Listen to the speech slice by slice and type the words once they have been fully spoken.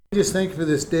We just thank you for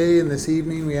this day and this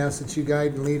evening. We ask that you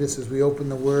guide and lead us as we open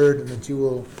the Word, and that you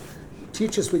will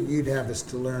teach us what you'd have us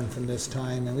to learn from this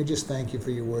time. And we just thank you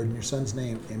for your Word. In your Son's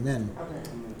name, amen.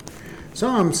 Amen.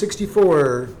 Psalm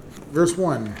 64, verse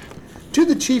 1. To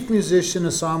the chief musician,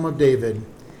 a psalm of David.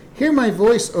 Hear my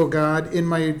voice, O God, in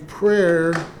my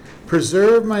prayer.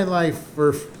 Preserve my life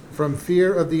from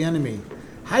fear of the enemy.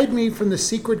 Hide me from the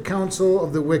secret counsel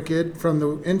of the wicked, from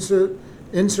the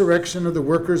insurrection of the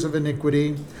workers of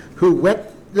iniquity, who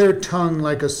whet their tongue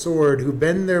like a sword, who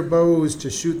bend their bows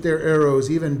to shoot their arrows,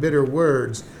 even bitter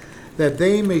words, that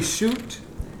they may shoot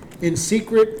in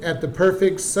secret at the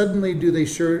perfect. Suddenly do they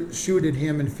shoot at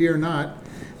him and fear not.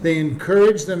 They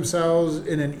encourage themselves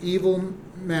in an evil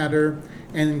matter,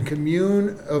 and in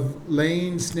commune of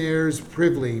laying snares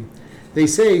privily. They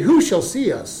say, who shall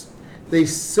see us? They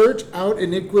search out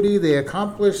iniquity. They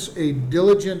accomplish a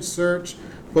diligent search.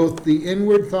 Both the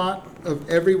inward thought of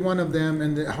every one of them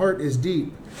and the heart is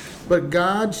deep. But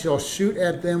God shall shoot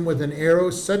at them with an arrow.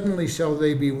 Suddenly shall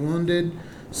they be wounded.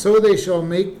 So they shall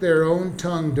make their own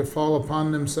tongue to fall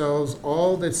upon themselves.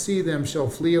 All that see them shall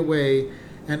flee away.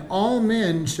 And all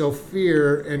men shall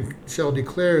fear and shall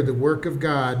declare the work of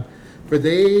God. For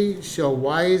they shall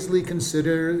wisely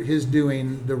consider his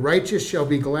doing. The righteous shall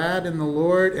be glad in the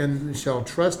Lord and shall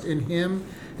trust in him.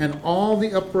 And all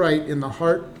the upright in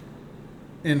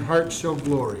heart shall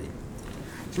glory.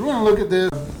 So we're going to look at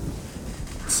this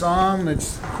psalm.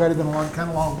 It's kind of long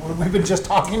what we've been just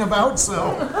talking about,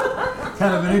 so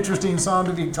kind of an interesting psalm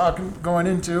to be going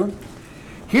into.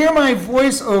 Hear my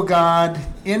voice, O God,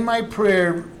 in my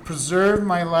prayer. Preserve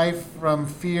my life from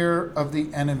fear of the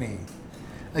enemy.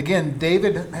 Again,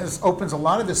 David opens a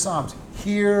lot of the psalms.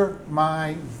 Hear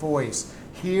my voice.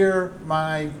 Hear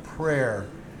my prayer.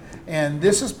 And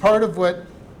this is part of what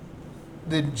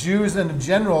the Jews in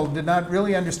general did not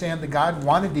really understand, that God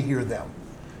wanted to hear them.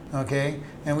 Okay?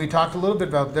 And we talked a little bit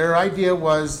about their idea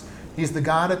was he's the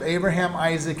God of Abraham,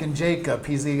 Isaac, and Jacob.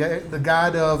 He's the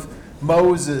God of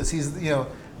Moses.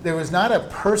 There was not a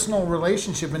personal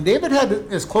relationship. And David had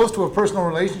as close to a personal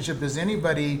relationship as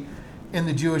anybody in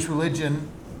the Jewish religion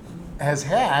has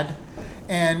had.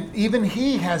 And even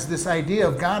he has this idea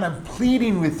of, God, I'm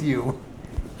pleading with you.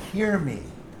 Hear me.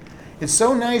 It's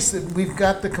so nice that we've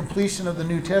got the completion of the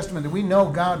New Testament, that we know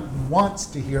God wants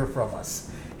to hear from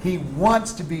us. He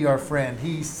wants to be our friend.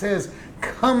 He says,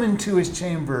 come into his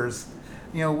chambers.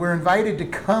 We're invited to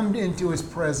come into his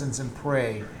presence and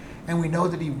pray. And we know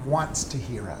that he wants to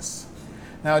hear us.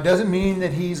 Now, it doesn't mean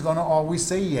that he's going to always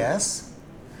say yes.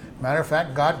 Matter of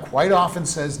fact, God quite often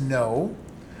says no,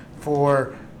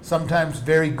 for sometimes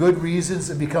very good reasons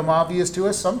that become obvious to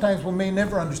us. Sometimes we may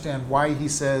never understand why he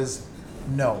says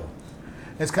no.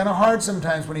 It's kind of hard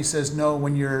sometimes when he says no,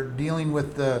 when you're dealing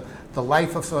with the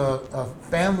life of a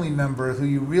family member who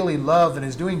you really love and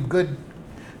is doing good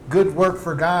work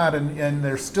for God, and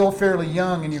they're still fairly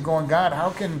young, and you're going, God,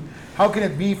 how can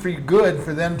it be for you good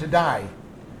for them to die?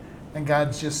 And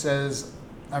God just says,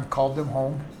 I've called them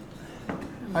home.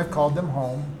 I've called them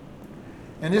home.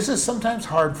 And this is sometimes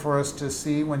hard for us to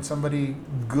see when somebody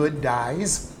good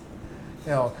dies.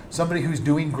 Somebody who's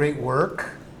doing great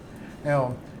work.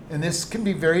 And this can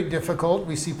be very difficult.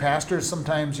 We see pastors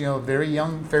sometimes, very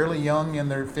young, fairly young, in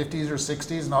their 50s or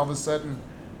 60s, and all of a sudden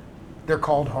they're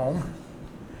called home.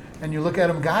 And you look at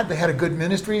them, God, they had a good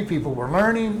ministry, people were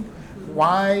learning.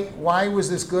 Why was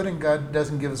this good? And God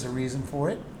doesn't give us a reason for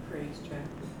it.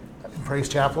 Praise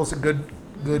Chapel is a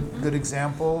good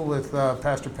example with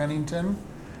Pastor Pennington.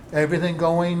 Everything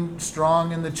going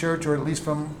strong in the church, or at least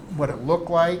from what it looked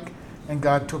like, and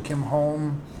God took him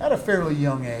home at a fairly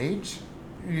young age.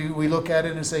 We look at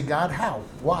it and say, God, how?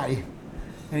 Why?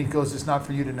 And he goes, it's not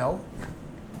for you to know.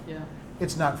 Yeah.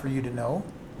 It's not for you to know.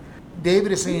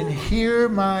 David is saying, hear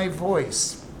my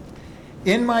voice.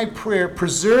 In my prayer,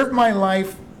 preserve my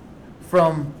life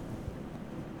from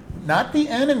not the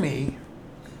enemy,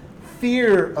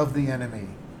 fear of the enemy.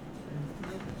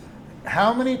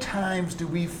 How many times do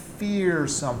we fear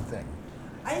something?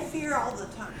 I fear all the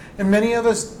time. And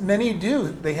many do.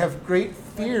 They have great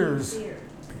fears.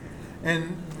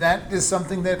 And that is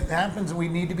something that happens, and we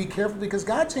need to be careful because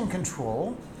God's in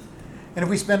control. And if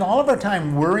we spend all of our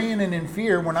time worrying and in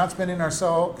fear, we're not spending our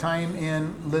time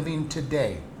in living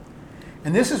today.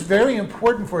 And this is very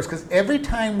important for us, because every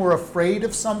time we're afraid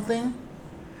of something,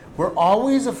 we're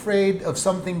always afraid of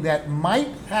something that might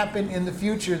happen in the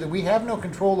future that we have no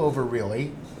control over,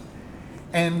 really.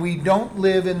 And we don't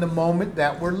live in the moment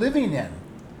that we're living in.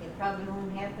 It probably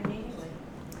won't happen anyway.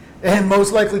 And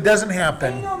most likely doesn't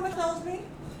happen. And you know what Miss tells me?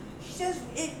 She says,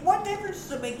 what difference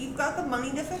does it make? You've got the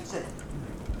money to fix it.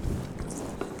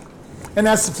 And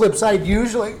that's the flip side.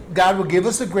 Usually, God will give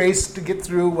us the grace to get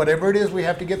through whatever it is we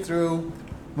have to get through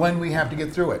when we have to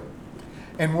get through it.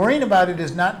 And worrying about it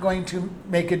is not going to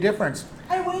make a difference.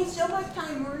 I waste so much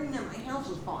time worrying that my house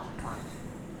is falling apart.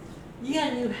 You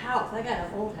got a new house. I got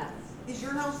an old house. Is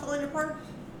your house falling apart?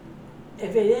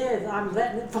 If it is, I'm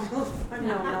letting it fall.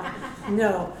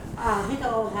 No. It's an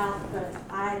old house, but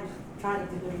I try to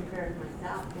do the repairs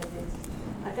myself because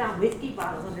I found whiskey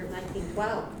bottles under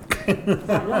 1912.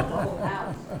 So I know it's an old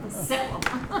house. Sell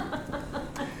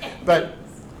 'em. But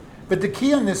the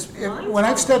key on this, when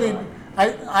I've studied,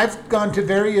 I've gone to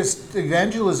various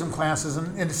evangelism classes,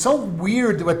 and it's so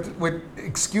weird what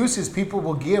excuses people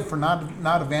will give for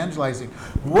not evangelizing.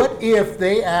 What if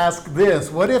they ask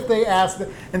this? What if they ask that?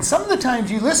 And some of the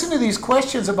times you listen to these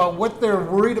questions about what they're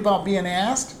worried about being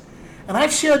asked, and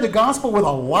I've shared the gospel with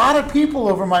a lot of people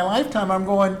over my lifetime. I'm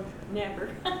going, Never.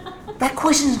 that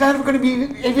question is not going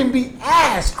to even be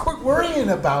asked. Quit worrying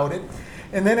about it.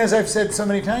 And then, as I've said so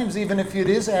many times, even if it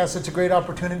is asked, it's a great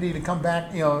opportunity to come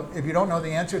back. If you don't know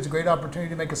the answer, it's a great opportunity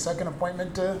to make a second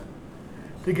appointment to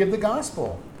give the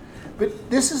gospel. But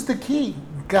this is the key.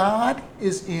 God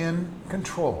is in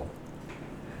control.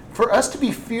 For us to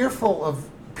be fearful of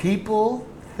people,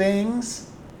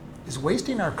 things, is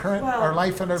wasting our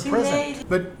life and our present.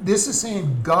 But this is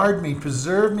saying, guard me,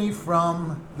 preserve me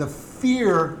from the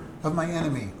fear of my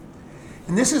enemy.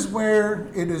 And this is where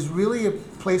it is really a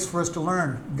place for us to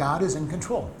learn God is in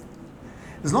control.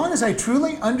 As long as I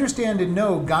truly understand and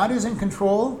know God is in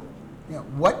control,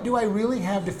 what do I really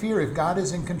have to fear if God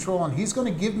is in control? And He's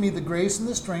going to give me the grace and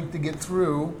the strength to get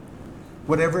through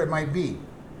whatever it might be.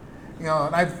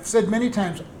 And I've said many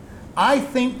times, I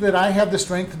think that I have the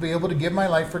strength to be able to give my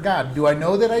life for God. Do I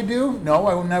know that I do? No,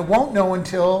 I won't know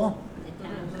until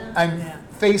I'm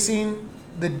facing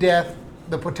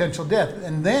the potential death.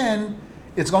 And then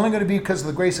it's only going to be because of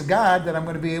the grace of God that I'm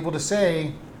going to be able to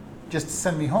say, just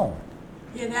send me home.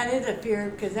 Yeah, that is a fear,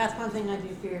 because that's one thing I do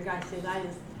fear. God says, I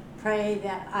just pray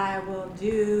that I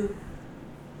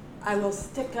will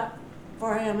stick up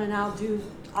for Him, and I'll do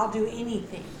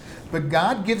anything. But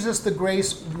God gives us the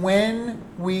grace when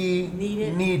we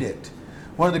need it.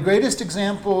 One of the greatest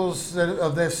examples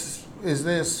of this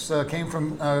came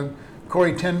from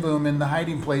Corrie ten Boom in The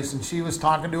Hiding Place, and she was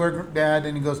talking to her dad,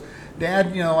 and he goes,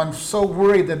 Dad, I'm so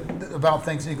worried about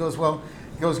things. And he goes,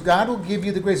 God will give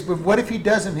you the grace, but what if He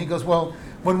doesn't? He goes, well,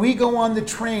 when we go on the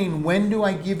train, when do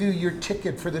I give you your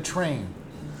ticket for the train?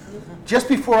 Just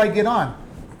before I get on.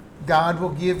 God will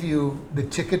give you the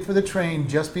ticket for the train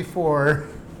just before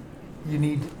you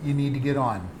need to get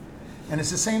on. And it's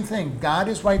the same thing. God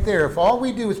is right there. If all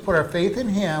we do is put our faith in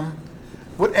Him,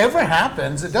 whatever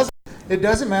happens, it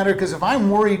doesn't matter, because if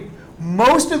I'm worried,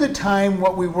 most of the time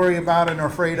what we worry about and are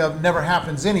afraid of never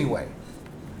happens anyway.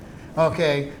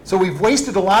 Okay, so we've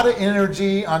wasted a lot of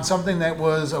energy on something that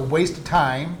was a waste of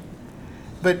time,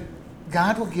 but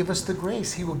God will give us the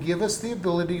grace. He will give us the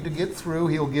ability to get through.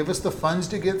 He'll give us the funds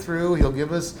to get through. He'll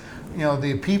give us,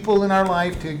 the people in our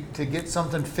life to get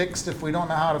something fixed if we don't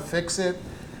know how to fix it.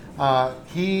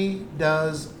 He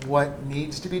does what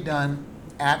needs to be done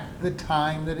at the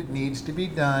time that it needs to be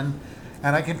done.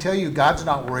 And I can tell you, God's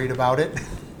not worried about it.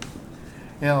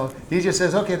 He just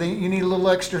says, okay, you need a little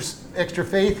extra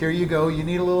faith. Here you go. You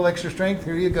need a little extra strength.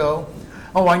 Here you go.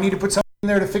 Oh, I need to put something in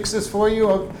there to fix this for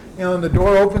you. And the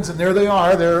door opens, and there they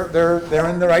are. They're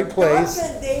in the right place.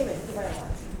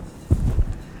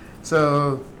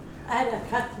 So I had a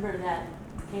customer that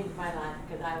came to my life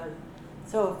because I was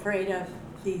so afraid of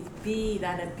these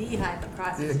beehive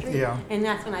across the street. Yeah. And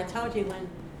that's when I told you, when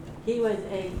he was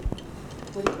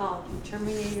what do you call it,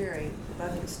 terminator, a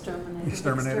bug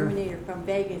exterminator from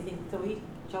Vegas, and so he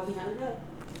showed me how to do it.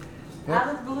 Yep.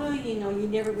 Out of the blue, you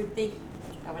never would think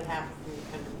I would have.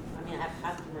 I have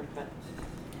customers, but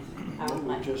What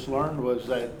we just learned was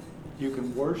that you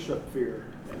can worship fear,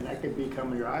 and that could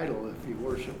become your idol if you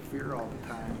worship fear all the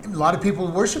time. a lot of people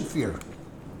worship fear.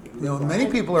 Many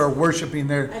people are worshiping.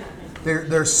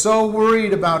 They're so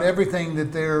worried about everything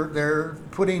that they're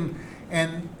putting,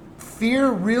 and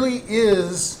fear really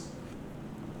is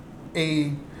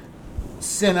a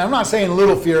sin. I'm not saying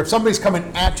little fear. If somebody's coming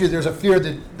at you, there's a fear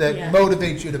that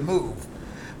motivates you to move.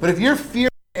 But if you're fearing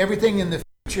everything in the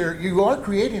future, you are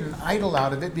creating an idol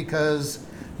out of it, because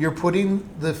you're putting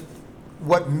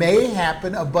what may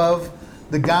happen above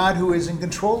the God who is in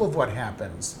control of what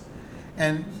happens.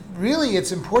 And really,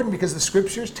 it's important because the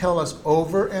scriptures tell us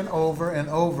over and over and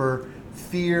over,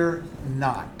 fear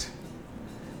not.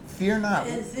 Fear not.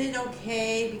 Is it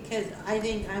okay, because I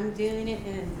think I'm doing it,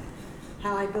 and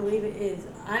how I believe it is,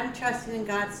 I'm trusting in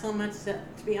God so much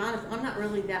that, to be honest, I'm not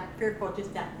really that fearful,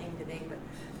 just that thing today, but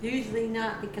usually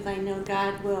not, because I know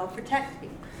God will protect me.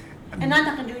 And I'm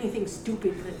not gonna do anything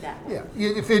stupid with that one.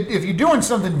 Yeah, if you're doing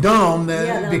something dumb, Yeah,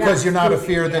 then no, because that's you're not a stupid,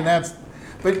 fear, then yeah. that's.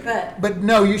 But But-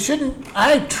 no, you shouldn't.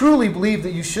 I truly believe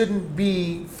that you shouldn't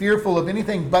be fearful of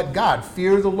anything but God.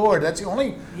 Fear the Lord. That's the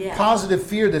only Yeah. positive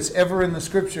fear that's ever in the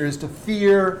Scripture, is to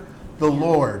fear the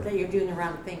Lord. That you're doing the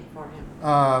wrong thing for Him.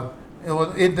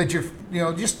 That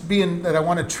you're, just being that I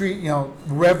want to treat,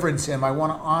 reverence Him. I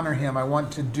want to honor Him. I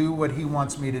want to do what He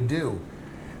wants me to do.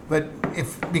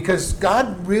 But because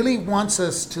God really wants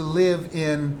us to live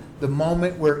in the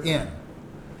moment we're in.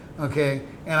 Okay?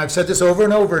 And I've said this over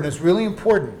and over, and it's really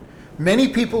important. Many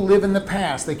people live in the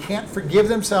past. They can't forgive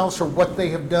themselves for what they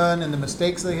have done and the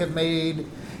mistakes they have made,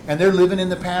 and they're living in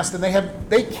the past, and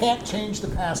they can't change the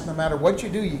past. No matter what you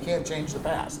do, you can't change the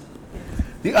past.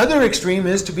 The other extreme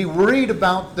is to be worried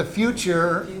about the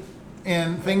future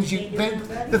and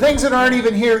the things that aren't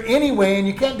even here anyway, and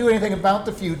you can't do anything about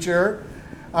the future.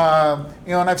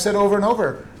 And I've said over and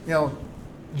over,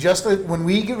 just that when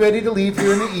we get ready to leave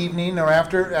here in the evening or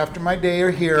after my day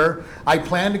or here, I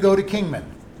plan to go to Kingman.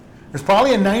 There's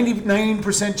probably a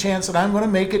 99% chance that I'm going to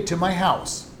make it to my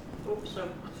house.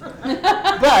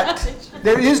 But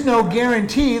there is no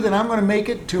guarantee that I'm going to make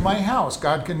it to my house.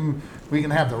 We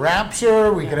can have the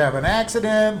rapture, we could have an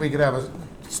accident, we could have a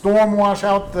storm wash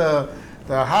out the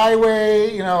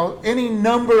highway, any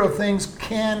number of things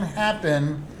can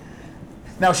happen.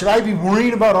 Now, should I be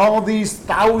worried about all of these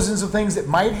thousands of things that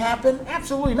might happen?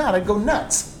 Absolutely not. I'd go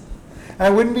nuts. And I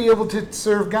wouldn't be able to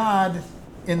serve God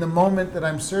in the moment that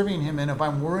I'm serving Him in if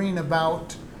I'm worrying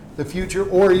about the future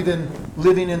or even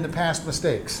living in the past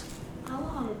mistakes. How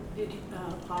long did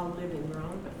Paul live in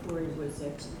Rome before he was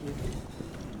executed?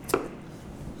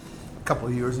 A couple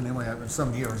of years anyway.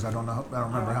 Some years. I don't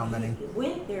remember how many. He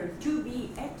went there to be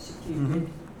executed,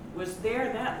 was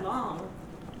there that long,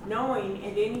 knowing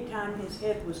at any time his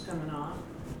head was coming off.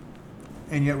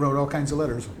 And yet wrote all kinds of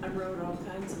letters. I wrote all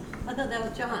kinds of. I thought that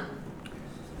was John.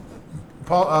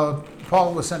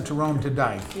 Paul was sent to Rome to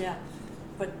die. Yeah,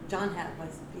 but John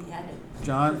was beheaded.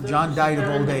 John died of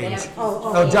old age.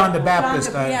 Oh, John the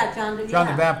Baptist died. Yeah, John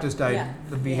the Baptist died Yeah.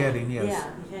 of beheading, yes. Yeah,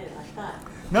 beheaded, I thought.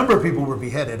 A number of people were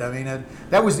beheaded. I mean,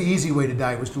 that was the easy way to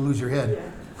die, was to lose your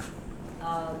head.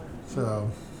 So,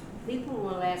 People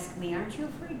will ask me, aren't you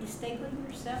afraid to stay with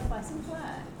yourself? I said,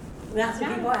 what? That's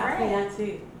what people ask me that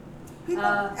too. People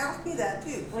ask me that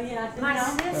too. Oh, yeah, I said, My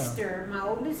no. sister, my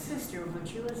oldest sister, when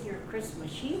she was here at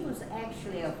Christmas, she was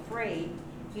actually afraid,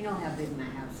 you know how big my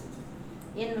house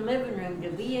is, in the living room, to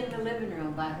be in the living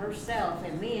room by herself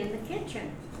and me in the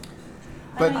kitchen.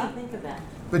 I didn't even think of that.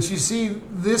 but you see,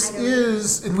 this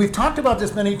is, and we've talked about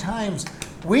this many times,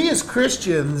 we as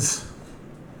Christians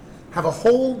have a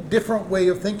whole different way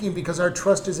of thinking because our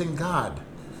trust is in God.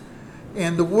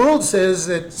 And the world says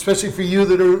that, especially for you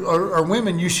that are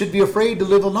women, you should be afraid to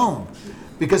live alone.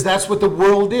 Because that's what the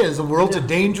world is. The world's a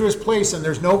dangerous place and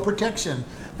there's no protection.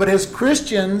 But as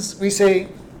Christians, we say,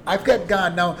 I've got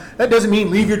God. Now, that doesn't mean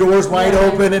leave your doors wide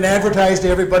open and advertise to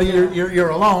everybody you're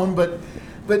alone. But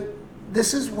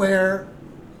this is where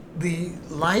the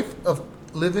life of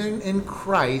living in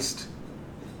Christ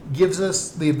gives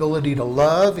us the ability to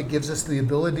love. It gives us the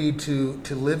ability to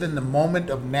live in the moment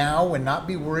of now and not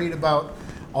be worried about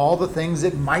all the things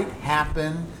that might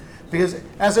happen. Because,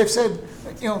 as I've said,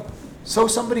 so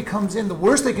somebody comes in, the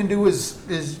worst they can do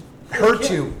is hurt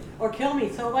you. Or kill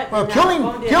me, so what? Well, Now,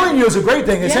 killing you is a great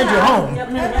thing. They send you home.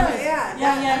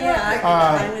 Yeah.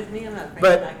 Fine with me, I'm not afraid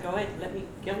but- of that. Go ahead, let me,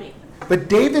 kill me. But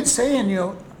David's saying,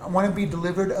 I want to be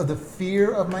delivered of the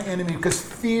fear of my enemy, because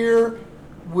fear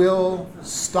will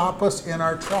stop us in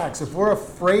our tracks. If we're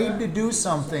afraid to do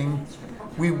something,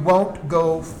 we won't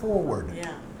go forward.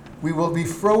 Yeah. We will be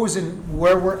frozen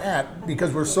where we're at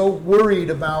because we're so worried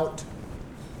about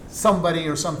somebody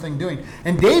or something doing.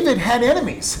 And David had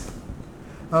enemies.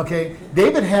 Okay?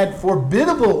 David had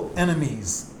formidable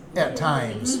enemies at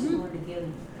times.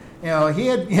 He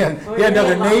had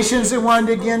other nations that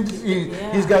wanted against.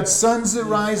 He's got sons that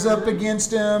rise up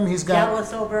against him. He's got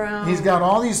Jealous over him. He's got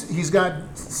all these. He's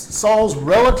got Saul's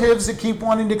relatives that keep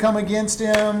wanting to come against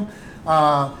him.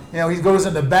 He goes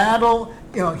into battle.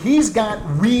 He's got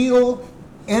real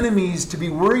enemies to be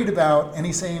worried about, and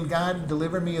he's saying, "God,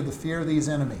 deliver me of the fear of these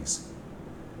enemies.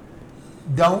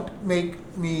 Don't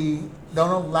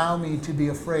allow me to be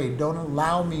afraid. Don't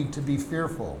allow me to be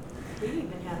fearful." He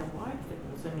even had a wife that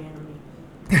was an enemy.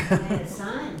 I had a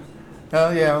son.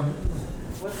 Oh yeah.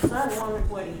 Well, the son wanted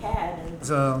what he had, and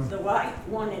So the wife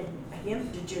wanted him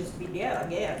to just be dead, I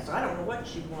guess. I don't know what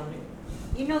she wanted.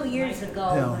 You know, years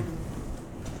ago, Yeah. when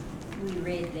we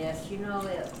read this, you know,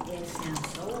 it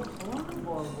sounds so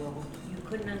horrible. You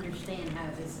couldn't understand how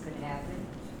this could happen.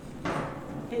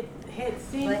 It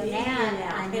seems But easier now,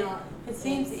 now. I know. It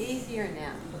seems easier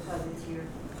now. Because it's your,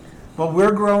 Well,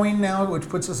 we're growing now, which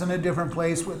puts us in a different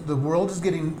place. The world is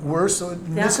getting worse. So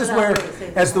this is what I where, was gonna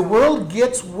say as the before. world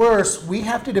gets worse, we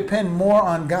have to depend more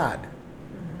on God.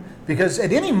 Because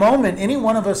at any moment, any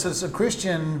one of us as a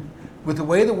Christian, with the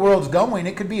way the world's going,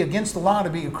 it could be against the law to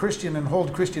be a Christian and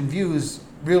hold Christian views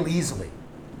real easily.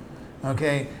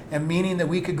 Okay? And meaning that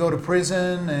we could go to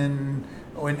prison and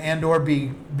or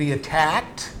be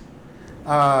attacked.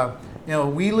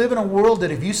 We live in a world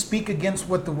that if you speak against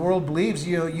what the world believes,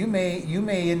 you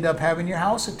may end up having your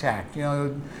house attacked,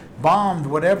 bombed,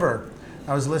 whatever.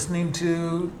 I was listening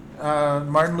to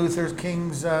Martin Luther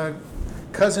King's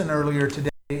cousin earlier today,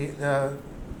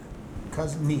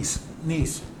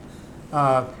 niece,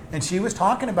 and she was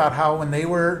talking about how when they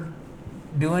were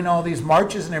doing all these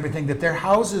marches and everything, that their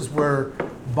houses were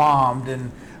bombed,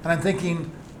 and I'm thinking,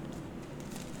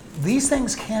 these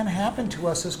things can happen to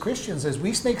us as Christians as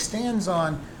we make stands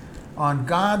on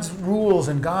God's rules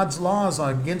and God's laws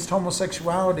against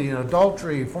homosexuality and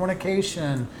adultery,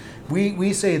 fornication.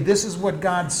 We say this is what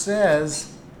God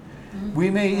says. We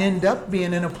may end up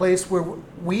being in a place where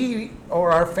we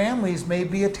or our families may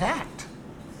be attacked.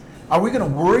 Are we going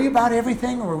to worry about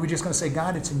everything, or are we just going to say,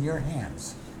 God, it's in your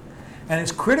hands? And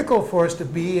it's critical for us to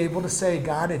be able to say,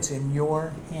 God, it's in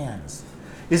your hands.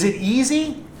 Is it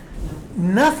easy?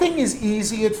 Nothing is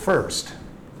easy at first.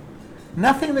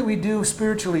 Nothing that we do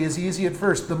spiritually is easy at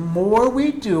first. The more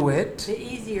we do it, The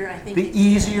easier, I think. the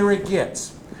easier it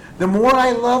gets. The more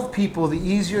I love people, the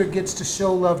easier it gets to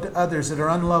show love to others that are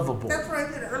unlovable. That's what I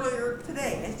said earlier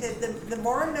today. I said the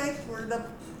more nice we're, the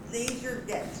easier it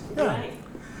gets. Yeah. Right.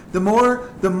 The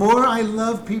more I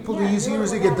love people, the easier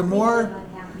it gets.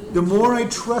 The more I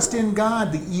trust in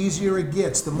God, the easier it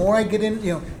gets. The more I get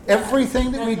in,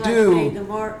 everything that we That's what I'm saying, do, the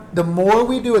more the more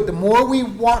we do it, the more we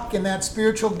walk in that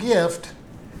spiritual gift,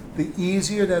 the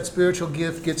easier that spiritual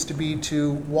gift gets to be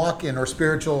to walk in, or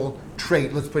spiritual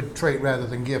trait. Let's put trait rather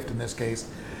than gift in this case.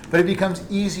 But it becomes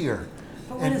easier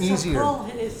But when and it's easier. so cool,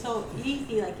 it is so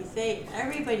easy, like you say,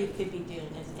 everybody could be doing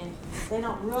this, and they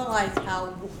don't realize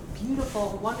how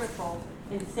beautiful, wonderful,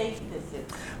 and safe this is.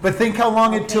 But think how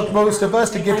long it took most of us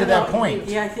to get to that point.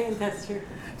 Yeah, I think that's true.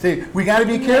 See, we got to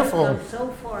be careful. You have come so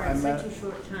far in I'm such not- a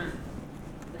short time.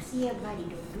 But see, everybody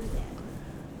don't do that.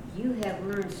 You have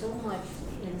learned so much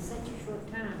in such a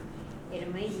short time. It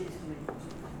amazes me.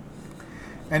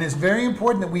 And it's very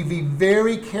important that we be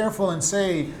very careful and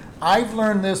say, I've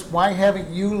learned this, why haven't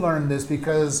you learned this?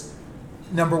 Because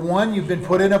number one, you've been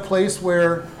put in a place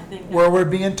where we're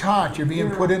being taught. You're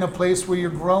being put in a place where you're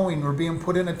growing. We're being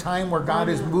put in a time where God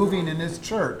is moving in His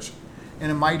church in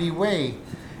a mighty way.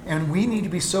 And we need to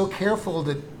be so careful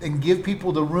and give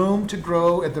people the room to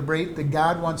grow at the rate that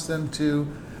God wants them to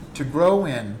grow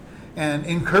in, and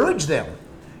encourage them.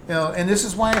 And this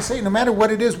is why I say, no matter what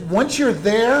it is, once you're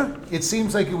there, it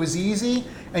seems like it was easy,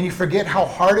 and you forget how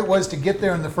hard it was to get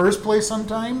there in the first place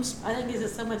sometimes. I think this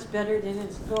is so much better than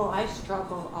in school. I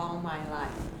struggled all my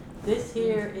life. This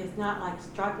here is not like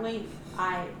struggling.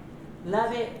 I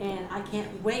love it, and I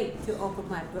can't wait to open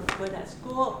my book for that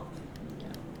school.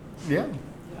 Yeah.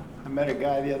 I met a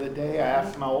guy the other day. I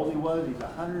asked him how old he was. He's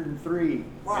 103.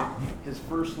 Wow. And his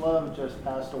first love just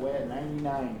passed away at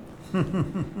 99.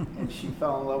 And she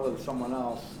fell in love with someone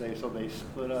else. So they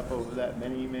split up over that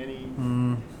many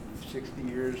 60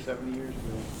 years, 70 years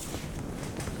ago.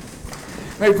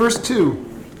 Right, verse 2.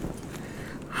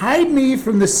 Hide me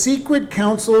from the secret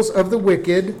counsels of the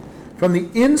wicked, from the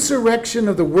insurrection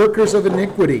of the workers of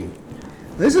iniquity.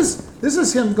 This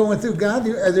is him going through, God,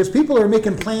 there's people who are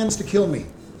making plans to kill me.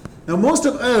 Now, most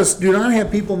of us do not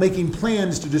have people making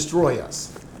plans to destroy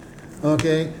us.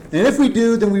 Okay? And if we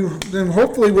do, then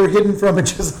hopefully we're hidden from it,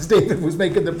 just as David was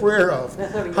making the prayer of.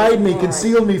 That's what we Hide me, get for.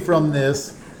 conceal me from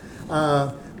this.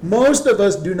 Most of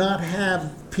us do not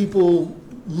have people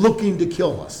looking to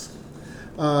kill us.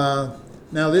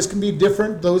 Now, this can be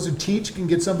different. Those who teach can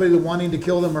get somebody wanting to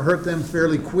kill them or hurt them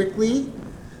fairly quickly,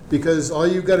 because all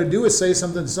you've got to do is say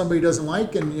something somebody doesn't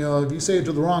like, and if you say it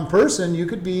to the wrong person, you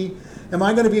could be. Am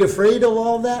I going to be afraid of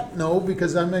all that? No,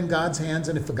 because I'm in God's hands,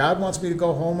 and if God wants me to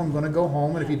go home, I'm going to go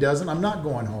home, and if He doesn't, I'm not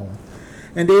going home.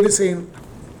 And David's saying,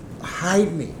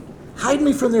 hide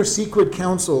me from their secret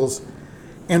counsels,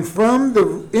 and from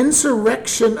the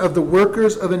insurrection of the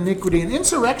workers of iniquity. And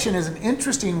insurrection is an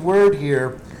interesting word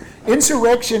here.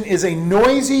 Insurrection is a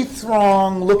noisy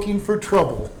throng looking for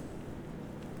trouble.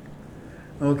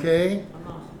 Okay?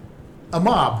 A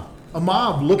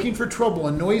mob looking for trouble,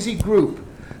 a noisy group.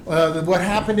 What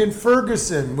happened in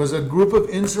Ferguson was a group of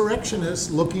insurrectionists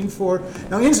looking for.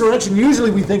 Now, insurrection,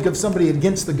 usually we think of somebody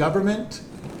against the government,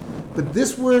 but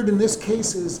this word in this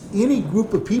case is any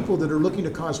group of people that are looking to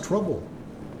cause trouble.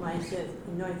 Mine says,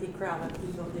 a noisy crowd of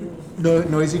people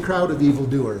doing. Noisy crowd of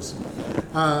evildoers.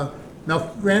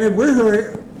 Now, granted, we're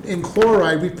here in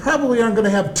Chloride. We probably aren't going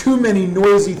to have too many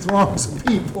noisy throngs of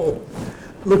people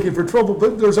looking for trouble,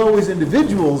 but there's always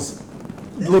individuals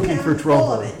looking for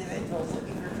trouble. Full of individuals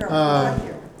looking for trouble. Not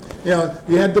you. You know,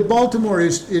 you had the Baltimore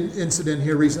incident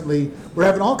here recently. We're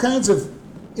having all kinds of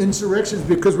insurrections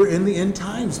because we're in the end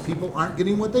times. People aren't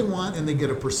getting what they want, and they get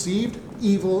a perceived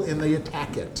evil, and they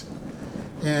attack it.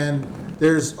 And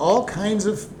there's all kinds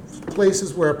of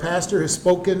places where a pastor has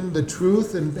spoken the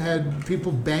truth and had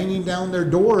people banging down their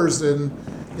doors in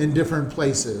different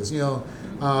places. You know,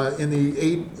 in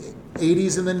the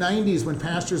 80s and the 90s, when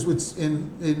pastors would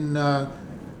in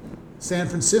San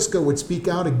Francisco would speak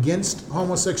out against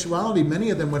homosexuality, many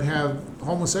of them would have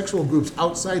homosexual groups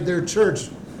outside their church,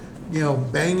 you know,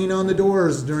 banging on the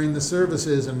doors during the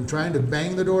services and trying to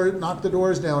bang the door, knock the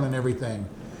doors down and everything,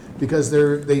 because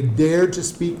they dared to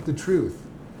speak the truth.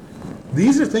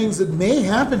 These are things that may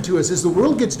happen to us as the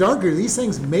world gets darker. These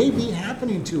things may be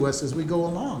happening to us as we go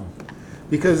along.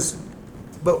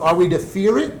 But are we to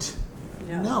fear it?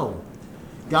 No.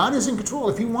 God is in control.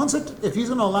 If He wants it, if He's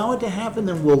going to allow it to happen,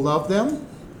 then we'll love them.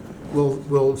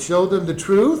 We'll show them the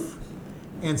truth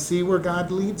and see where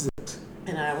God leads it.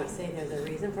 And I always say there's a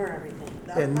reason for everything.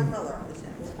 That's my mother always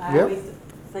said. I Yep. always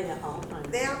say that all the time.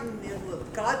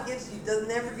 Look, God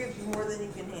never gives you more than you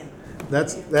can handle.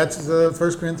 That's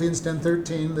 1 Corinthians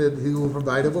 10:13, that He will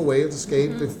provide of a way of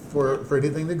escape for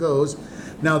anything that goes.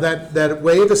 Now that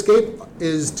way of escape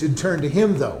is to turn to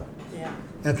Him, though. Yeah.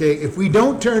 Okay, if we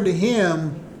don't turn to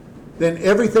Him, then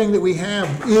everything that we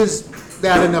have is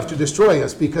bad enough to destroy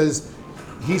us, because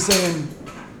He's saying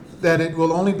that it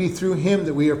will only be through Him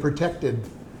that we are protected.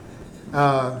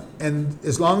 And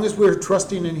as long as we're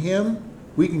trusting in Him,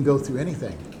 we can go through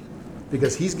anything,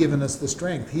 because He's given us the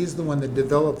strength. He's the one that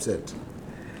develops it.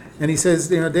 And he says,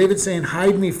 you know, David's saying,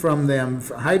 hide me from them.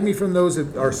 Hide me from those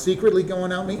that are secretly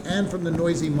going at me, and from the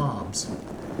noisy mobs.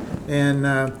 And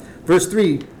verse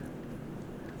 3,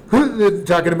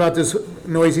 talking about this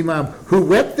noisy mob, who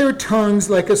whet their tongues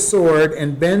like a sword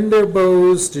and bend their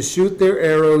bows to shoot their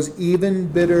arrows, even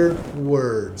bitter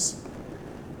words.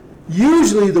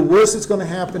 Usually the worst that's going to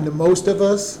happen to most of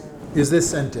us is this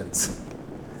sentence.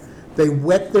 They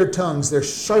whet their tongues. They're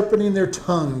sharpening their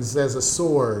tongues as a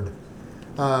sword.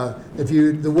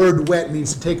 The word whet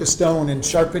means to take a stone and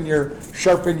sharpen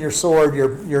your sword,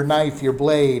 your knife, your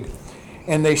blade.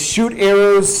 And they shoot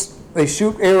arrows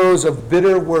of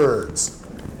bitter words.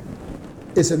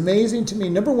 It's amazing to me.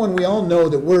 Number one, we all know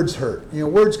that words hurt. You know,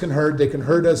 words can hurt. They can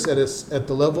hurt us at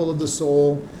the level of the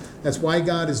soul. That's why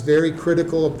God is very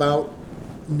critical about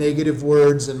negative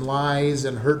words and lies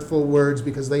and hurtful words,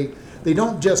 because they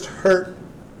don't just hurt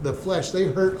the flesh, they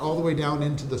hurt all the way down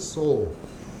into the soul.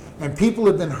 And people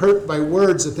have been hurt by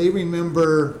words that they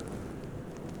remember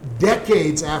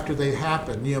decades after they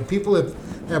happened. You know, people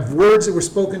have words that were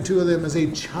spoken to them as a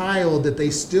child that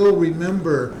they still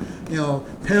remember. You know,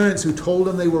 parents who told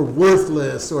them they were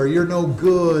worthless, or you're no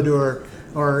good,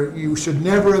 or you should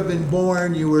never have been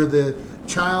born, you were the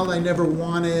child I never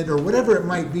wanted, or whatever it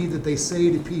might be that they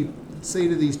say to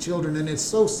these children. And it's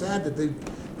so sad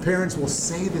that parents will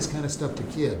say this kind of stuff to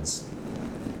kids.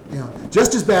 You know,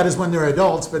 just as bad as when they're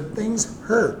adults, but things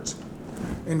hurt.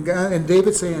 And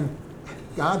David's saying,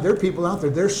 God, there are people out there,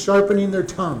 they're sharpening their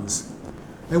tongues.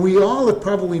 And we all have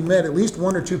probably met at least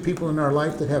one or two people in our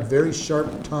life that have very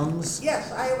sharp tongues.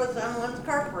 Yes, I was on one's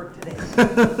carport today.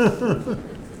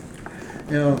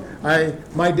 You know,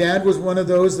 my dad was one of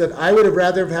those that I would have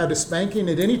rather have had a spanking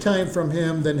at any time from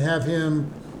him than have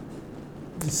him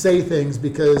say things,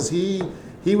 because he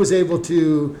was able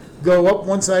to go up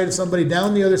one side of somebody,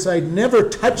 down the other side, never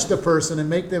touch the person, and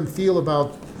make them feel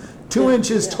about 2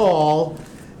 inches tall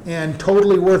and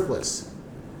totally worthless.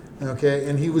 Okay,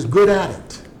 and he was good at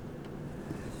it.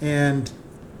 And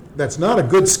that's not a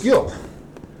good skill.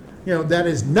 You know, that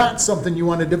is not something you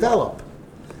want to develop.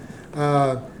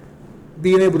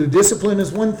 Being able to discipline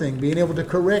is one thing. Being able to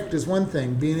correct is one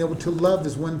thing. Being able to love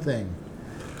is one thing.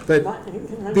 But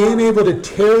being able to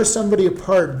tear somebody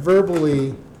apart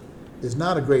verbally is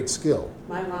not a great skill.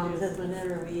 My mom says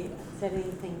whenever we said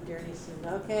anything dirty, she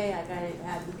says, okay,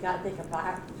 you got to take a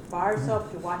bar of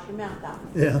soap to wash your mouth out.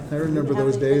 Yeah, I remember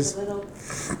those days.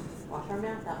 Wash our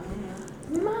mouth out.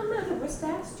 My mother was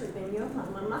faster than your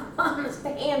mama. My mama's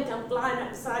hand come flying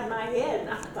upside my head, and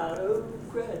I thought, oh,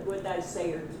 crud, what did I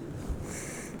say her?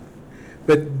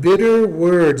 but bitter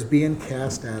words being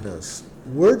cast at us.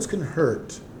 Words can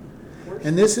hurt.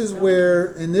 And this is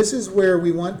where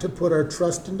we want to put our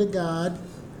trust into God.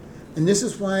 And this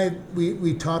is why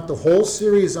we taught the whole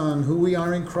series on who we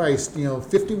are in Christ,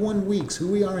 51 weeks, who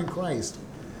we are in Christ.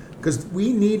 Because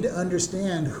we need to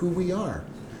understand who we are.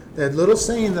 That little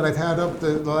saying that I've had up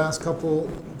the last couple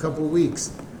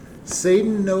weeks.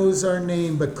 Satan knows our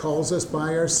name but calls us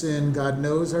by our sin. God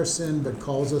knows our sin but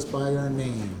calls us by our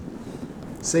name.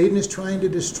 Satan is trying to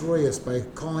destroy us by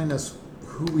calling us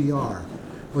who we are.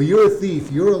 Well, you're a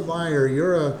thief, you're a liar,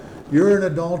 you're an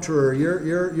adulterer,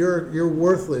 you're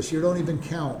worthless, you don't even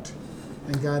count.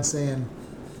 And God's saying,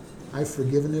 I've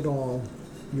forgiven it all.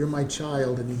 You're my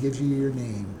child, and he gives you your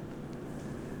name.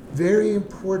 Very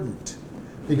important,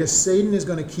 because Satan is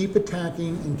going to keep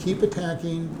attacking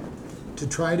to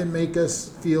try to make us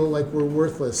feel like we're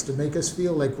worthless, to make us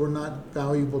feel like we're not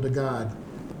valuable to God.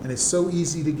 And it's so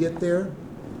easy to get there.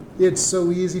 It's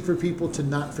so easy for people to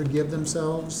not forgive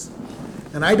themselves.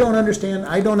 And I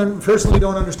personally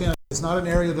don't understand. It's not an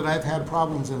area that I've had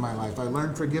problems in my life. I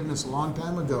learned forgiveness a long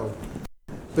time ago.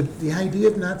 But the idea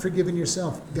of not forgiving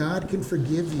yourself, God can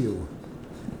forgive you.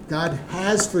 God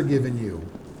has forgiven you.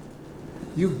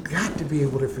 You've got to be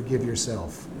able to forgive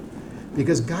yourself,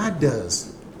 because God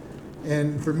does.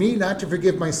 And for me not to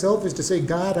forgive myself is to say,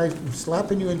 God, I'm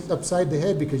slapping you upside the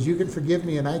head because you can forgive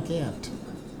me and I can't.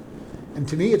 And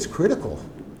to me it's critical.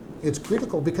 It's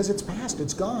critical because it's past,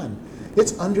 it's gone.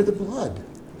 It's under the blood.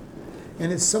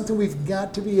 And it's something we've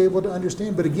got to be able to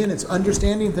understand. But again, it's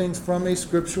understanding things from a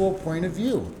scriptural point of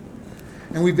view.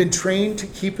 And we've been trained to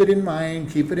keep it in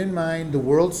mind, The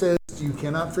world says you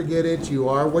cannot forget it. You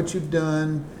are what you've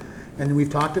done. And we've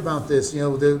talked about this,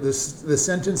 the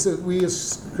sentence that we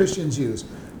as Christians use.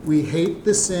 We hate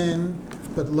the sin,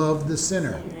 but love the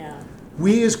sinner. Yeah.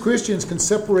 We as Christians can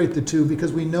separate the two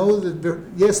because we know that,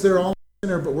 they're all a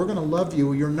sinner, but we're going to love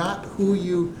you. You're not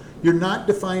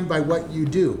defined by what you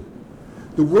do.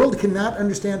 The world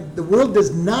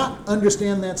does not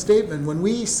understand that statement. When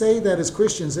we say that as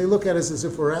Christians, they look at us as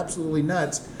if we're absolutely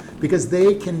nuts because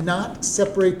they cannot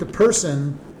separate the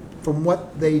person from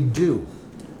what they do.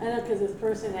 I know, because this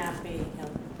person asked me,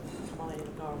 calling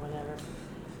or whatever,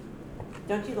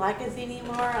 don't you like us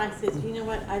anymore? I said, you know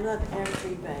what, I love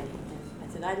everybody. And I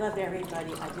said, I love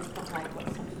everybody, I just don't like what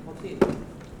some people do.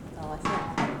 That's all I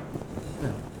said.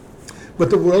 Yeah.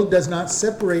 But the world does not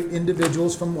separate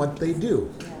individuals from what they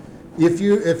do. Yeah. If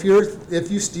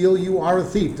you steal, you are a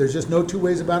thief. There's just no two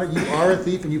ways about it. You are a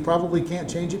thief, and you probably can't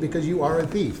change it because you are a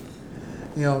thief.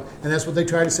 And that's what they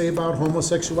try to say about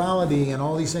homosexuality and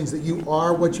all these things, that you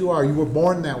are what you are. You were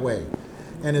born that way.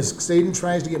 And as Satan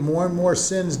tries to get more and more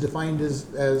sins defined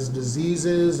as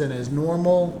diseases and as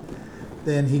normal,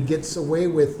 then he gets away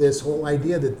with this whole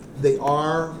idea that they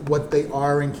are what they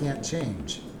are and can't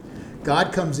change.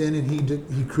 God comes in and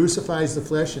he crucifies the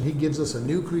flesh and he gives us a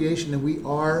new creation, and we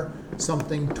are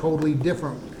something totally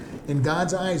different. In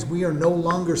God's eyes, we are no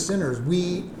longer sinners.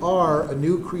 We are a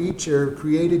new creature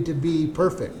created to be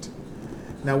perfect.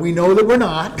 Now, we know that we're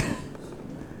not,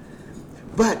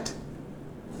 but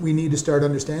we need to start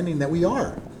understanding that we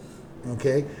are.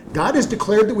 Okay? God has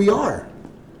declared that we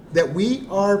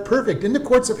are perfect. In the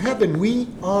courts of heaven, we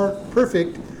are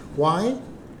perfect. Why?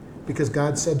 Because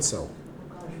God said so.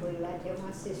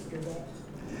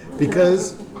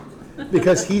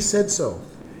 Because he said so.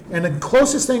 And the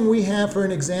closest thing we have for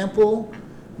an example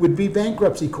would be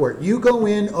bankruptcy court. You go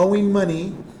in owing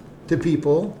money to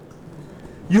people.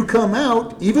 You come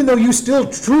out, even though you still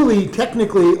truly,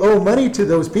 technically owe money to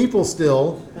those people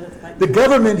still, the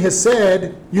government has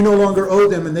said you no longer owe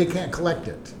them and they can't collect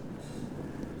it.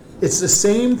 It's the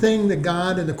same thing that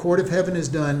God in the court of heaven has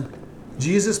done.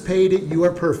 Jesus paid it, you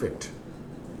are perfect.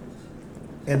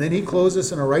 And then he clothes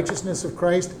us in the righteousness of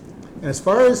Christ. And as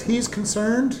far as he's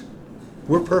concerned,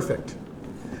 we're perfect.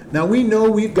 Now we know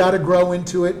we've got to grow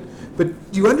into it,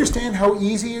 but do you understand how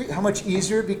much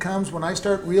easier it becomes when I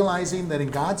start realizing that in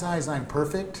God's eyes I'm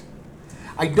perfect?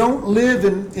 I don't live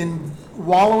in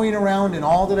wallowing around in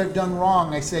all that I've done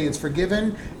wrong. I say it's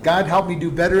forgiven. God help me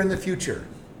do better in the future.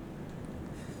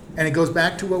 And it goes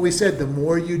back to what we said, the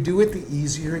more you do it, the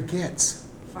easier it gets.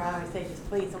 Or I always say, just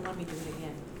please don't let me do it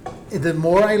again. The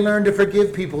more I learn to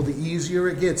forgive people, the easier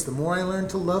it gets. The more I learn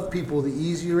to love people, the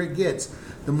easier it gets.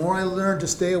 The more I learn to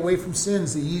stay away from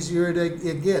sins, the easier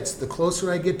it gets. The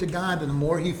closer I get to God and the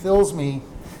more he fills me,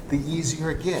 the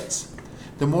easier it gets.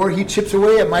 The more he chips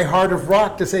away at my heart of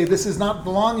rock to say, this is not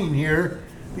belonging here,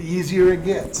 the easier it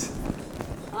gets.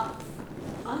 I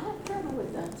have trouble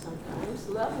with that sometimes.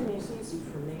 Loving is easy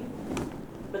for me.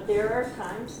 But there are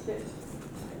times that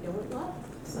I don't love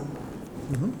someone.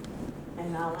 Mm-hmm.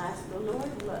 And I'll ask the Lord,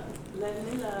 let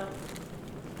me love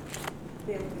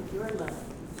them with your love,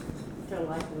 till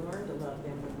I can learn to love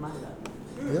them with my love.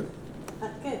 Yep.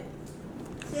 That's good.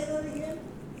 Say that again?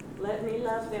 Let me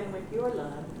love them with your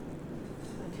love,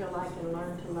 until I can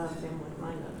learn to love them with my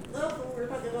love. That's what we're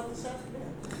talking about this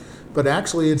afternoon. But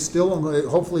actually, it's still,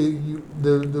 hopefully,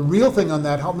 the real thing on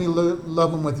that, help me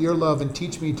love them with your love and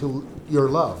teach me to your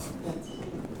love. That's,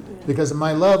 Because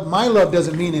my love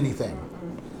doesn't mean anything.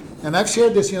 And I've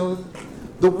shared this,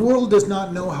 the world does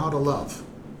not know how to love.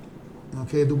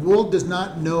 Okay, the world does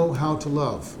not know how to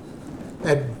love.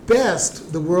 At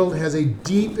best, the world has a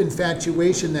deep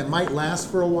infatuation that might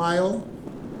last for a while.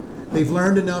 They've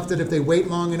learned enough that if they wait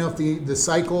long enough, the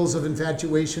cycles of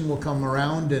infatuation will come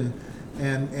around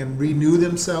and renew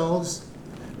themselves.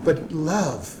 But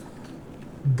love,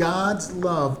 God's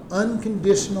love,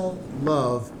 unconditional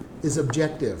love, is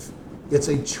objective. It's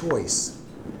a choice.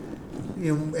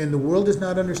 And the world does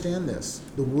not understand this.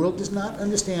 The world does not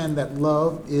understand that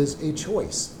love is a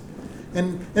choice.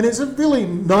 And it's a really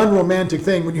non-romantic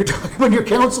thing when you're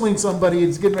counseling somebody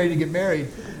who's getting ready to get married,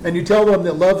 and you tell them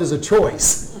that love is a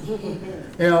choice.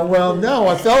 Well, no,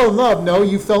 I fell in love. No,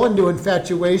 you fell into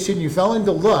infatuation. You fell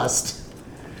into lust.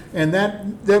 And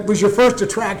that was your first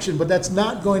attraction, but that's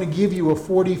not going to give you a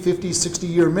 40, 50,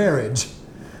 60-year marriage.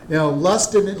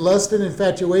 Lust and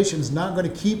infatuation is not going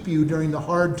to keep you during the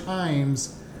hard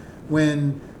times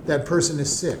when that person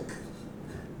is sick.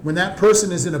 When that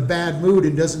person is in a bad mood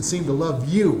and doesn't seem to love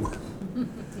you,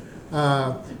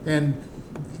 and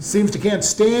seems to can't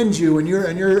stand you, and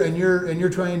you're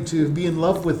trying to be in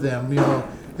love with them.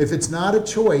 If it's not a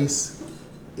choice,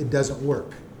 it doesn't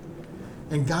work.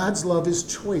 And God's love is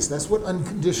choice. That's what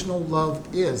unconditional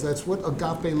love is. That's what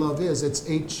agape love is. It's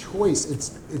a choice.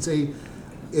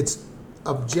 It's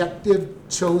objective,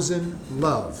 chosen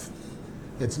love.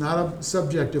 It's not a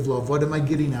subjective love. What am I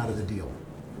getting out of the deal?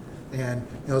 And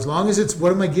as long as it's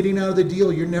what am I getting out of the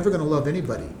deal, you're never going to love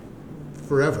anybody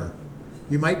forever.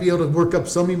 You might be able to work up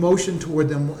some emotion toward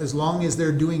them as long as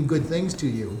they're doing good things to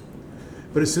you.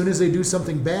 But as soon as they do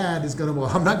something bad,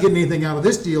 I'm not getting anything out of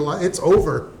this deal. It's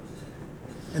over.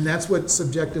 And that's what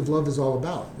subjective love is all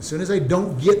about. As soon as I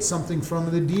don't get something from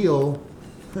the deal,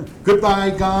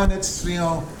 goodbye, gone. It's,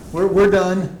 we're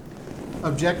done.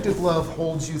 Objective love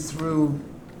holds you through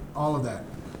all of that.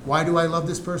 Why do I love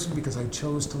this person? Because I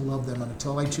chose to love them. And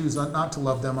until I choose not to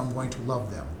love them, I'm going to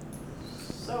love them.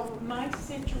 so my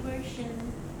situation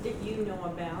that you know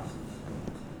about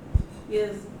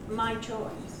is my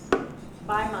choice,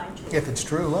 by my choice. If it's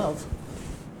true love.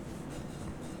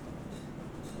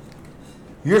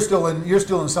 You're still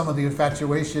in some of the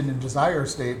infatuation and desire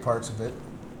state parts of it.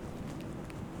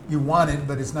 You want it,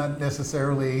 but it's not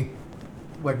necessarily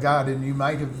what God, and you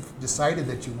might have decided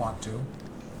that you want to.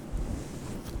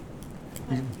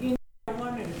 You know, I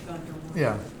wanted it gone to work.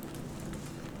 Yeah.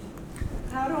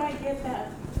 How do I get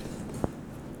that?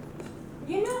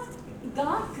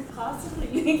 God could possibly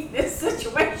leave this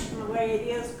situation the way it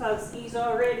is because He's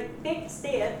already fixed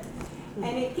it,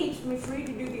 and it keeps me free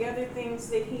to do the other things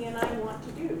that He and I want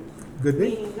to do. Could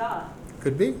be. Meaning God.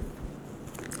 Could be.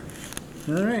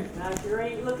 All right. Now, if you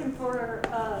ain't looking for,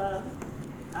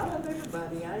 I love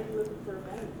everybody. I ain't looking for a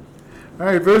marriage. All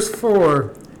right, verse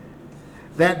 4.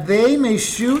 That they may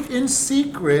shoot in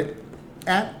secret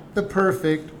at the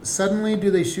perfect, suddenly do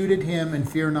they shoot at him and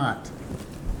fear not.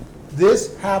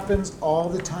 This happens all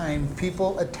the time.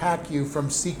 People attack you from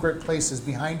secret places,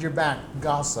 behind your back,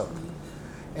 gossip.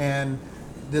 And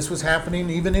this was happening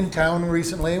even in town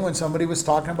recently when somebody was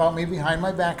talking about me behind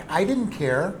my back. I didn't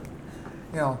care,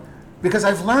 because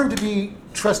I've learned to be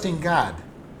trusting God,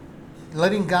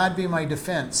 letting God be my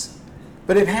defense.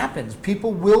 But it happens.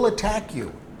 People will attack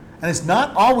you. And it's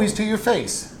not always to your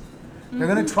face. They're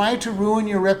going to try to ruin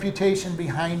your reputation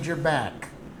behind your back.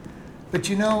 But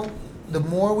the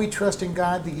more we trust in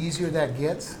God, the easier that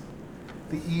gets.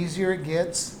 The easier it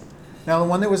gets. Now, the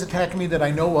one that was attacking me that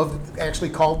I know of actually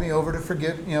called me over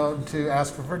to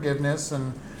ask for forgiveness,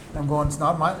 and I'm going, it's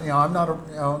not my, I'm not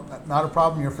a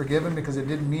problem. You're forgiven because it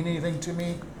didn't mean anything to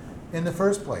me in the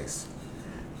first place.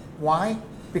 Why?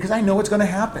 Because I know it's going to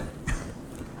happen.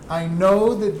 I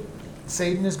know that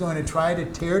Satan is going to try to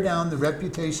tear down the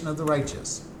reputation of the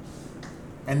righteous.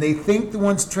 And they think the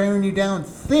ones tearing you down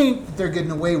think that they're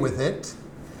getting away with it,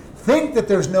 think that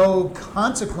there's no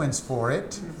consequence for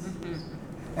it,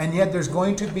 and yet there's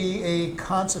going to be a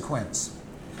consequence.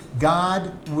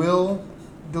 God will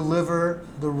deliver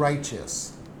the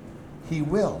righteous. He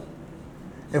will.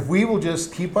 If we will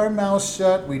just keep our mouths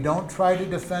shut, we don't try to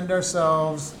defend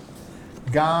ourselves,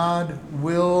 God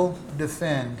will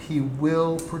defend. He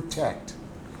will protect.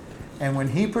 And when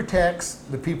he protects,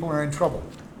 the people are in trouble.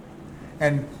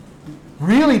 And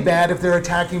really bad if they're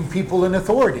attacking people in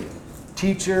authority.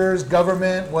 Teachers,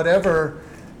 government, whatever.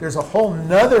 There's a whole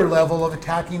nother level of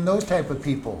attacking those type of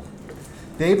people.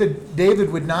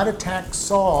 David would not attack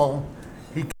Saul.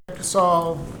 He kept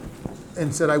Saul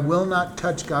and said, I will not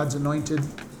touch God's anointed.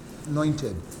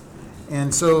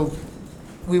 And so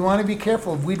we want to be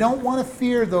careful. We don't want to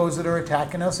fear those that are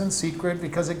attacking us in secret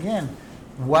because, again,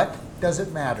 what does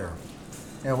it matter?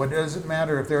 What does it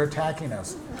matter if they're attacking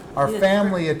us? Our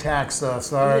family attacks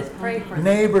us. Our just pray for them.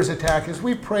 neighbors attack us.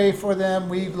 We pray for them.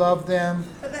 We love them.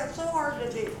 But that's so hard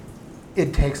to do.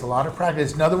 It takes a lot of practice.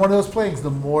 It's another one of those plagues.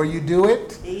 The more you do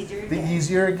it, Easier the to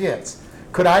easier it gets.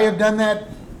 Could I have done that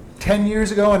 10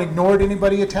 years ago and ignored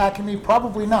anybody attacking me?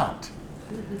 Probably not.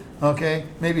 Okay,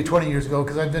 maybe 20 years ago,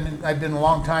 because I've been a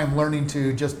long time learning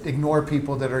to just ignore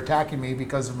people that are attacking me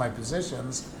because of my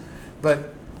positions.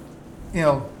 But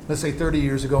let's say 30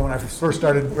 years ago when I first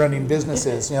started running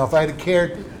businesses, if I had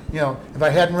cared, if I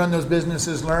hadn't run those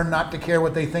businesses, learned not to care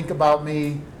what they think about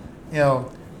me,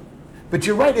 But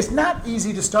you're right, it's not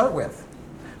easy to start with.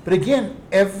 But again,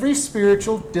 every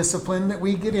spiritual discipline that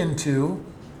we get into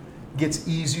gets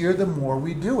easier the more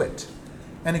we do it.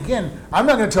 And again, I'm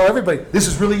not going to tell everybody, this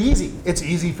is really easy. It's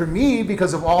easy for me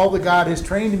because of all that God has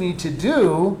trained me to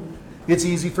do. It's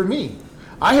easy for me.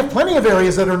 I have plenty of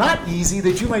areas that are not easy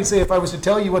that you might say, if I was to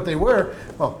tell you what they were,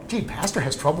 well, gee, Pastor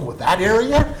has trouble with that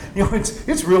area?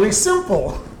 It's really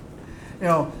simple.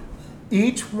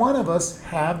 Each one of us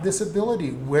have this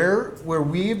ability where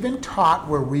we have been taught,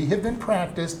 where we have been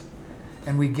practiced,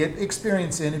 and we get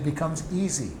experience in it becomes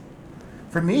easy.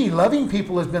 For me, loving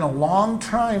people has been a long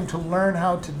time to learn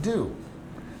how to do,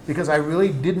 because I really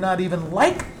did not even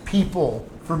like people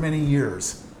for many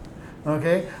years.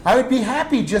 Okay, I would be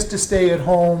happy just to stay at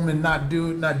home and not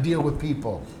deal with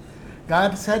people.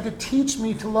 God has had to teach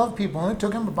me to love people, and it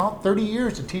took him about 30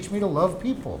 years to teach me to love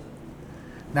people.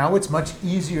 Now it's much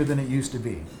easier than it used to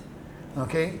be.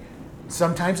 Okay,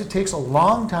 sometimes it takes a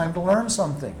long time to learn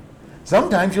something.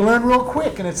 Sometimes you learn real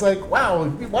quick, and it's like, wow,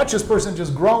 watch this person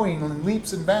just growing in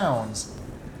leaps and bounds.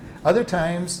 Other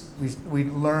times we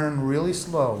learn really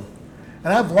slow.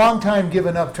 And I've long time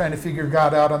given up trying to figure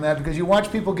God out on that, because you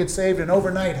watch people get saved and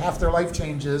overnight half their life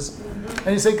changes.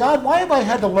 And you say, God, why have I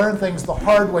had to learn things the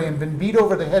hard way and been beat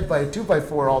over the head by a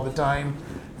 2x4 all the time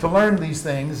to learn these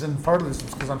things? And part of this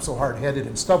is because I'm so hard-headed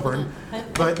and stubborn.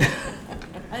 But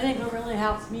I think what really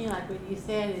helps me, like what you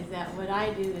said, is that what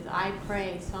I do is I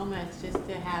pray so much just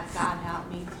to have God help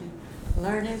me to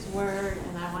learn His Word,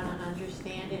 and I want to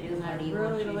understand it, and I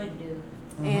really, really do.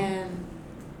 Mhm. And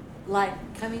like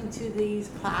coming to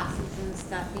these classes and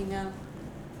stuff,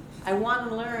 I want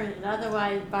to learn, and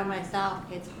otherwise by myself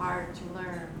it's hard to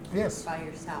learn. Yes. By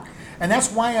yourself. And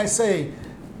that's why I say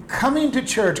coming to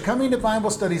church, coming to Bible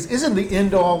studies isn't the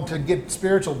end all to get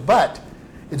spiritual, but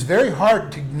it's very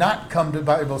hard to not come to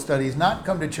Bible studies, not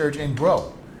come to church and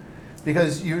grow.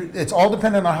 Because it's all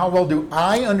dependent on how well do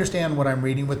I understand what I'm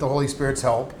reading with the Holy Spirit's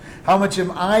help. How much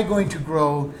am I going to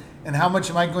grow, and how much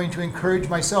am I going to encourage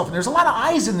myself? And there's a lot of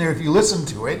I's in there if you listen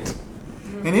to it.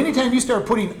 Mm-hmm. And anytime you start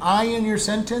putting I in your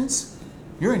sentence,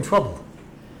 you're in trouble.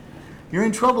 You're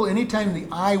in trouble anytime the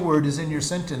I word is in your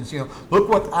sentence. Look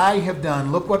what I have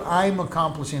done. Look what I'm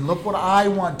accomplishing. Look what I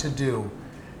want to do.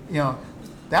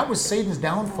 That was Satan's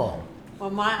downfall. Well,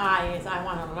 my eye is I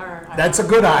want to learn. That's a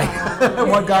good eye. I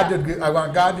want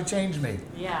God to change me.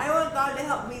 Yeah. I want God to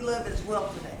help me live as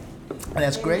well today. And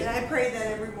that's great. And I pray that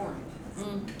every morning.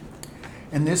 Mm.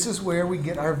 And this is where we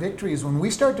get our victories. When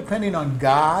we start depending on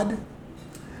God,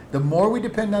 the more we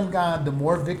depend on God, the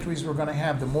more victories we're going to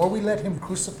have. The more we let Him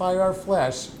crucify our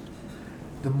flesh,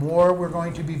 the more we're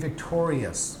going to be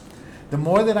victorious. The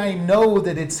more that I know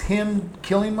that it's Him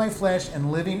killing my flesh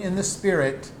and living in the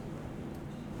Spirit,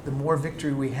 the more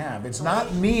victory we have. It's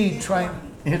not me trying,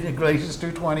 in Galatians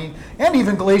 2:20, and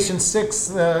even Galatians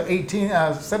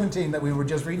 6:17 that we were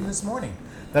just reading this morning,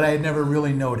 that I had never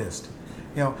really noticed.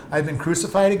 I've been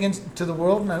crucified to the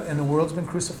world, and the world's been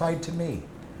crucified to me.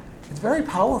 It's very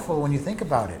powerful when you think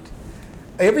about it.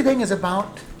 Everything is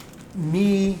about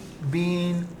me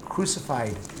being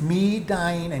crucified, me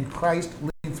dying, and Christ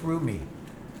living through me.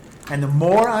 And the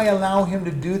more I allow Him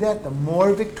to do that, the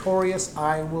more victorious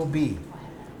I will be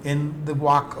in the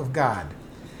walk of God.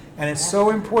 And it's so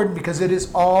important because it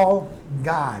is all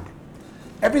God.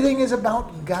 Everything is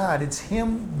about God. It's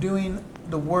Him doing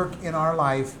the work in our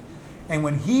life. And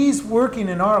when He's working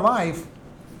in our life,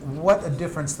 what a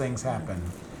difference things happen.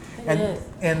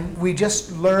 And we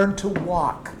just learn to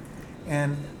walk.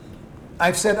 And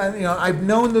I've said, I've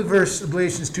known the verse of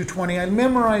Galatians 2:20. I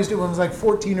memorized it when I was like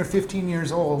 14 or 15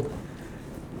 years old.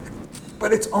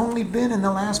 But it's only been in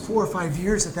the last 4 or 5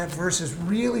 years that verse has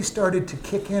really started to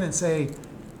kick in and say,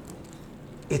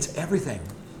 it's everything.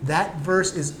 That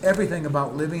verse is everything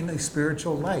about living a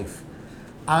spiritual life.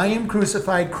 I am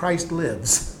crucified, Christ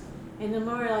lives. And the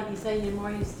more, like you say, the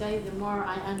more you study, the more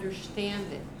I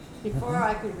understand it. Before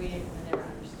I could read it, I never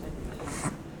understood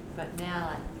it. But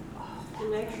now,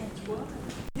 Galatians 1.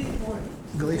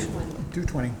 Galatians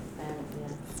 2:20. yeah.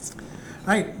 All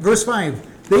right, verse 5.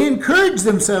 They encourage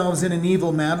themselves in an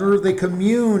evil matter. They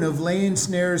commune of laying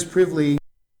snares privily.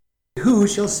 Who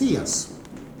shall see us?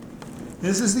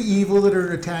 This is the evil that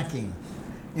are attacking.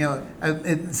 You know,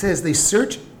 it says they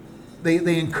search,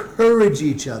 they encourage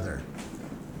each other.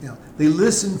 You know, they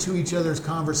listen to each other's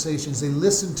conversations.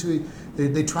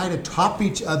 They try to top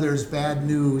each other's bad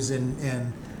news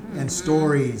and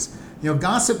stories. You know,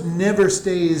 gossip never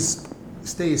stays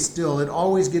still. It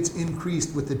always gets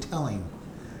increased with the telling.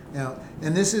 You know,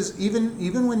 and this is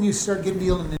even when you start getting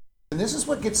dealing, and this is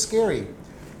what gets scary.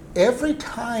 Every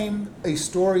time a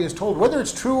story is told, whether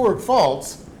it's true or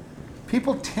false,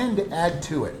 people tend to add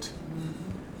to it.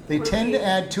 They tend to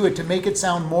add to it to make it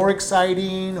sound more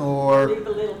exciting, or Leave a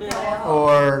little bit out.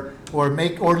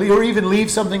 or even leave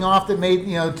something off that made,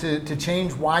 you know, to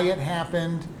change why it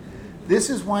happened. This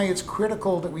is why it's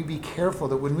critical that we be careful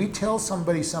that when we tell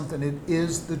somebody something, it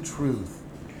is the truth.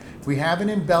 We haven't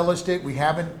embellished it. We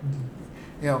haven't,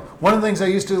 you know, one of the things I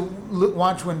used to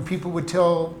watch when people would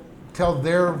tell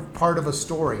their part of a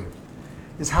story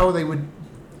is how they would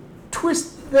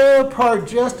twist their part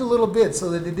just a little bit so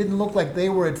that it didn't look like they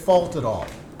were at fault at all.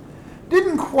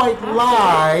 Didn't quite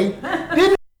lie,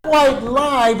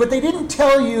 but they didn't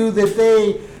tell you that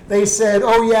they said,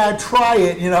 oh yeah, try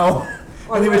it, you know,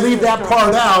 and they would leave that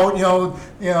part out,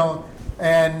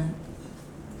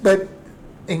 but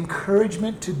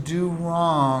encouragement to do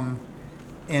wrong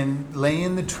and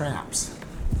laying the traps.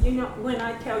 You know, when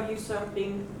I tell you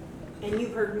something, and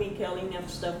you've heard me tell enough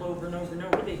stuff over and over and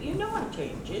over, that you know I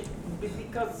change it,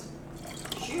 because,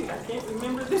 shoot, I can't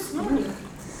remember this morning.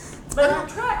 But I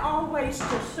try always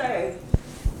to say,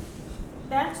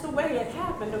 that's the way it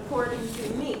happened according to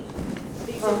me.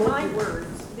 These are my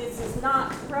words. This is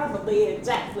not probably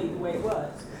exactly the way it was.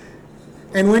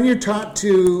 And when you're taught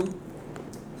to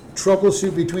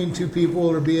troubleshoot between two people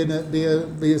or be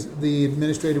the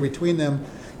administrator between them,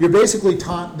 you're basically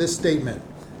taught this statement.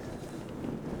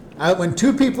 When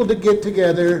two people get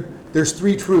together, there's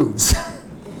 3 truths.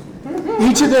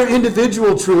 Each of their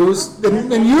individual truths,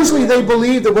 and usually they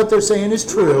believe that what they're saying is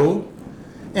true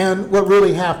and what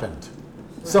really happened.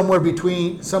 Somewhere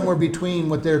between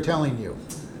what they're telling you.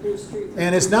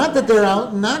 And it's not that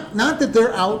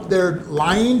they're out there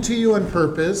lying to you on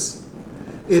purpose.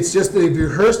 It's just that they've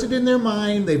rehearsed it in their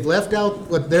mind. They've left out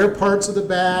what their parts of the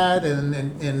bad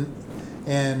and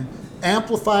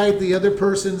amplified the other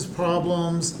person's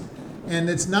problems. And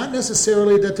it's not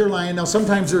necessarily that they're lying. Now,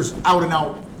 sometimes there's out and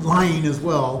out lying as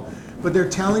well, but they're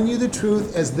telling you the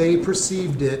truth as they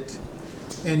perceived it.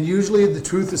 And usually the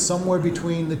truth is somewhere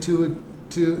between the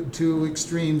two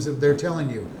extremes of their telling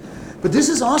you. But this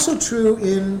is also true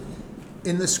in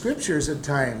the scriptures at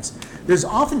times. There's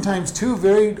oftentimes 2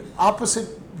 very opposite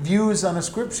views on a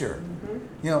scripture.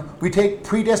 Mm-hmm. You know, we take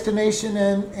predestination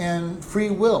and free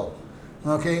will.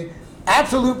 Okay?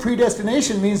 Absolute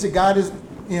predestination means that God is,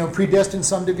 predestined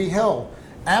some to be hell.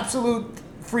 Absolute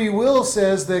free will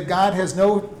says that God has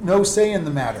no say in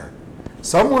the matter.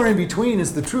 Somewhere in between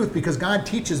is the truth, because God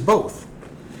teaches both.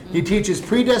 He teaches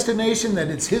predestination, that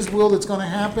it's His will that's going to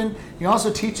happen. He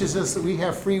also teaches us that we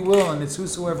have free will, and it's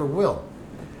whosoever will.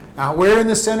 Now, where in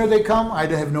the center they come, I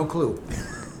have no clue.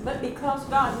 But because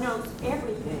God knows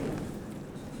everything,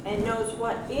 and knows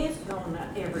what is going to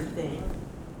everything,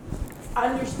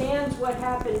 understands what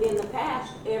happened in the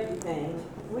past, everything,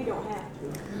 we don't have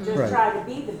to. Just Right. try to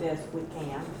be the best we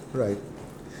can. Right.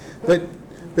 But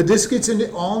this gets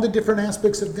into all the different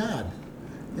aspects of God.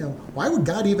 Why would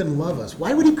God even love us?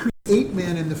 Why would He create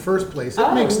man in the first place?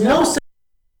 It makes no sense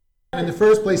in the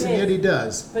first place, and yet He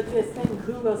does. But this thing,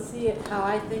 who will see it, how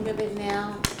I think of it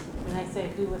now, when I say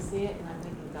who will see it, and I'm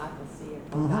thinking God will see it,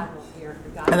 or God will hear it, or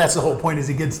God And that's the will whole point as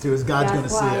He gets to, is God's going to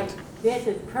see it. This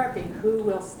is perfect. Who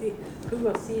will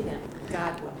see them?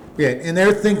 God will. Yeah, and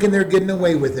they're thinking they're getting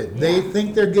away with it. They Yeah.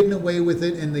 think they're getting away with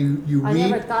it, and you I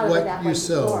never reap thought of it what that you way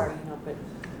sow. before, but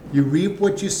You reap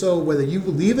what you sow. Whether you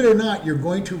believe it or not, you're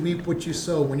going to reap what you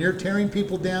sow. When you're tearing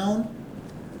people down,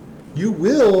 you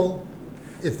will,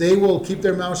 if they will keep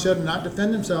their mouth shut and not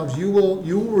defend themselves, you will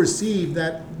receive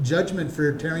that judgment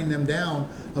for tearing them down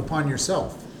upon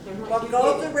yourself. And What you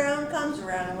goes get- around comes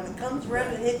around, and when it comes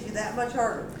around, it hits you that much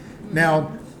harder.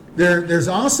 Now, There's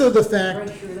also the fact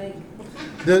Brace your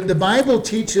leg. the Bible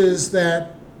teaches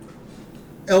that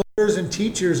elders and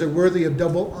teachers are worthy of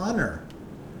double honor.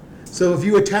 So if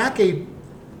you attack a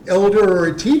elder or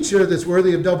a teacher that's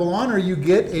worthy of double honor, you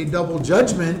get a double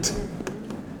judgment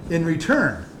in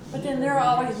return. But then they're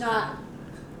always not,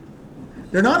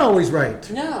 They're not always right.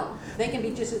 no, they can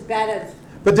be just as bad as,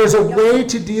 But there's a way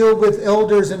to deal with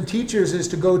elders and teachers is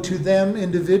to go to them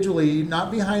individually,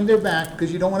 not behind their back,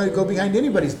 because you don't want to go behind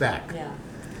anybody's back. yeah.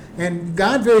 And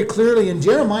God very clearly, and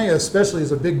Jeremiah especially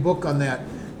is a big book on that,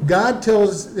 God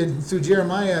tells through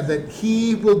Jeremiah that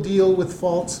he will deal with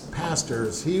false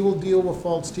pastors. He will deal with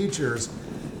false teachers.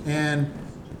 And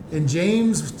in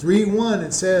James 3:1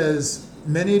 it says,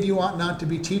 many of you ought not to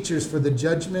be teachers, for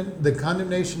the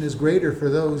condemnation is greater for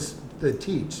those that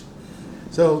teach.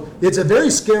 So it's a very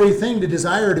scary thing to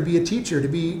desire to be a teacher, to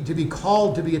be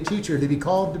called to be a teacher, to be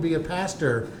called to be a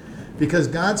pastor, because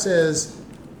God says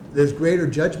there's greater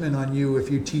judgment on you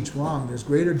if you teach wrong. There's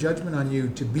greater judgment on you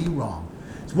to be wrong.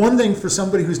 It's one thing for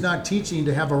somebody who's not teaching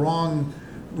to have a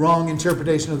wrong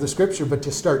interpretation of the scripture, but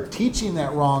to start teaching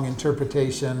that wrong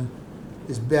interpretation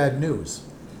is bad news.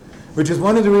 Which is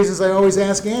one of the reasons I always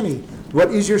ask Annie,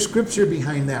 what is your scripture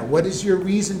behind that? What is your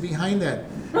reason behind that?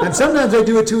 And sometimes I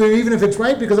do it to her even if it's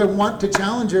right, because I want to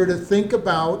challenge her to think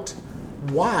about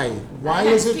why. Why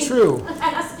is it true? I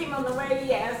asked him on the way,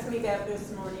 he asked me that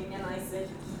this morning, and I said,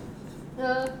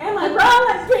 am I wrong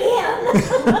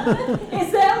again?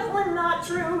 Is that one not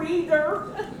true either?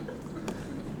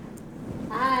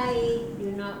 I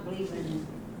do not believe in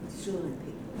suing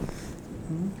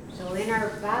people. So in our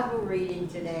Bible reading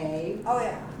today, Oh,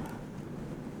 yeah.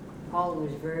 Paul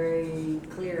was very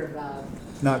clear about.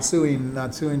 Not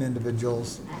suing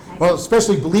individuals. I- Well,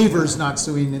 especially believers not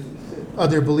suing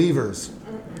other believers.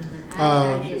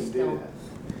 I just don't.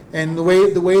 And the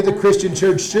way the Christian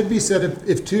church should be set up,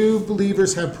 if two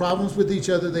believers have problems with each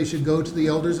other, they should go to the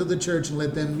elders of the church and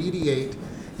let them mediate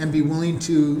and be willing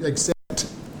to accept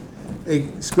a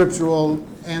scriptural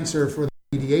answer for the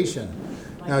mediation.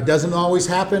 Now, it doesn't always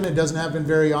happen. It doesn't happen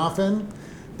very often.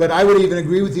 But I would even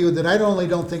agree with you that I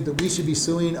don't think that we should be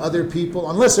suing other people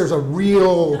unless there's a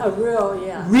real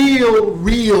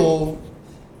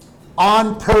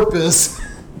on purpose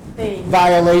Thing.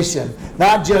 violation.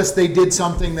 Not just they did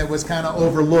something that was kind of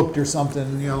overlooked or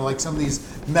something, like some of these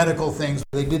medical things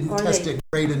where they didn't Or test they- it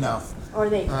great enough. Or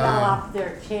they fell off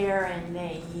their chair and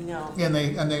they, And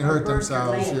they hurt Burnt their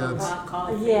themselves. leg on Yes. hot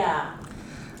coffee. yeah.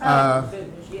 Oh,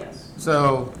 goodness, yes.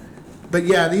 So, but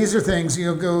yeah, these are things,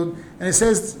 go, and it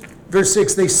says, verse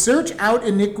 6, they search out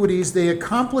iniquities, they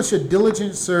accomplish a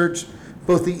diligent search,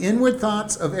 both the inward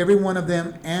thoughts of every one of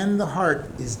them and the heart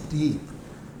is deep.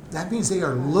 That means they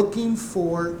are looking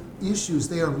for issues.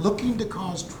 They are looking to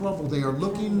cause trouble. They are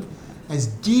looking as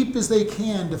deep as they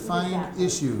can to find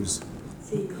issues.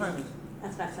 See,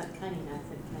 that's why I said cunning, I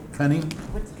said Cunning?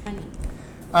 What's cunning?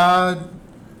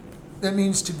 That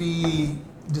means to be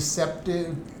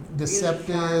deceptive,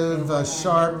 Really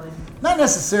sharp. Not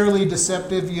necessarily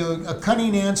deceptive. A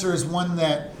cunning answer is one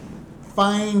that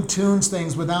fine tunes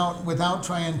things without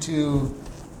trying to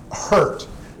hurt.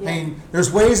 Yeah. I mean,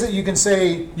 there's ways that you can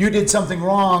say you did something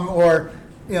wrong, or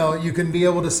you can be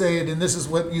able to say it, and this is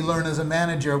what you learn as a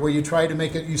manager, where you try to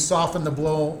make it, you soften the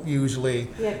blow usually.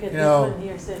 Yeah, because this one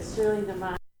here says, surely the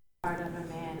mind and heart of a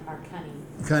man are cunning.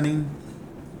 Cunning.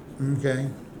 Okay.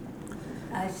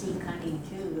 I see cunning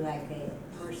too, like a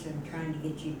person trying to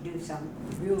get you to do something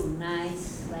real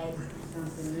nice, like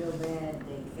something real bad.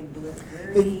 They can do it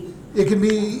very. It can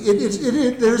be.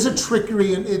 There's a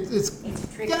trickery, and it's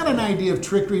tricky. got an idea of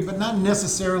trickery, but not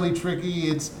necessarily tricky.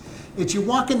 It's you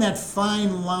walk in that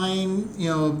fine line,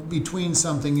 between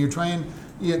something. You're trying.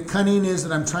 Cunning is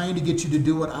that I'm trying to get you to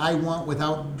do what I want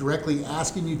without directly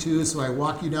asking you to. So I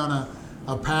walk you down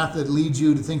a path that leads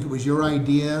you to think it was your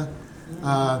idea.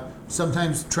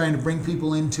 Sometimes trying to bring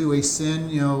people into a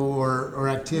sin, or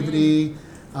activity.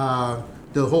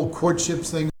 The whole courtship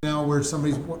thing now, where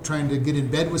somebody's trying to get in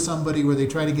bed with somebody, where they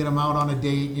try to get them out on a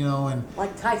date, and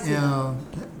Like Tyson.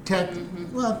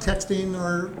 texting,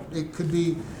 or it could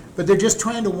be, but they're just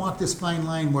trying to walk this fine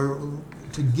line where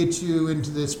to get you into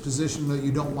this position that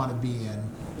you don't want to be in.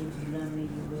 If you love me, you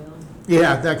will.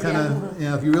 Yeah, that kind of.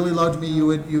 If you really loved me,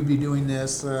 you'd be doing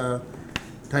this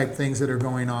type things that are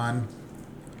going on.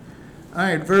 All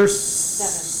right, verse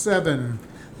 7.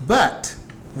 But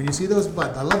when you see those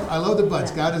buts, I love the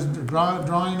buts. God is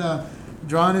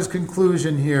drawing his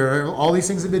conclusion here. All these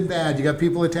things have been bad. You got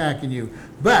people attacking you.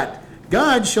 But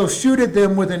God shall shoot at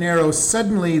them with an arrow.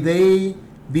 Suddenly they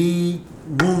be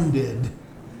wounded.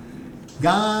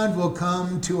 God will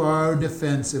come to our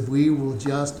defense if we will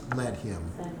just let him.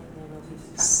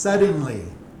 Suddenly.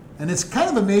 And it's kind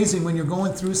of amazing when you're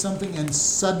going through something and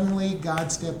suddenly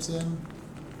God steps in.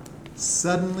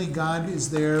 Suddenly God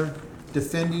is there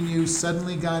defending you.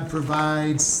 Suddenly God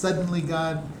provides. Suddenly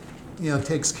God,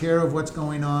 takes care of what's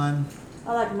going on.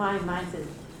 I like mine. Mine says,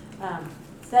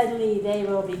 suddenly they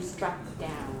will be struck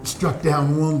down. Struck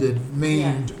down, wounded,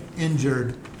 maimed,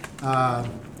 injured. God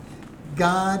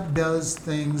does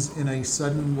things in a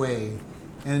sudden way.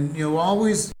 And,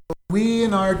 always, we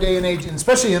in our day and age, and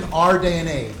especially in our day and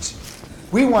age,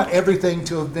 we want everything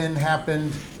to have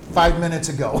happened 5 minutes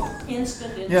ago.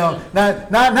 Instant.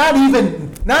 Not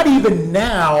even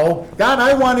now. God,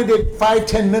 I wanted it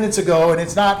 5-10 minutes ago, and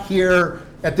it's not here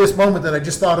at this moment that I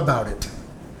just thought about it.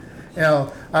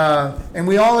 And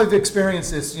we all have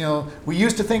experienced this. We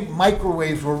used to think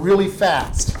microwaves were really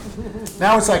fast.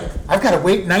 Now it's like, I've got to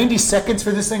wait 90 seconds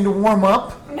for this thing to warm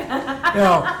up.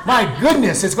 My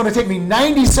goodness, it's going to take me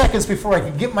 90 seconds before I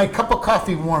can get my cup of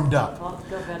coffee warmed up.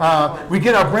 We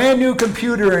get a brand new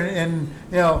computer,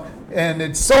 and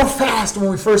it's so fast when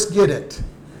we first get it.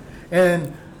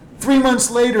 And 3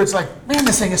 months later, it's like, man,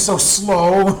 this thing is so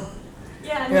slow.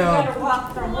 Yeah, and you got to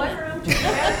walk from one room to the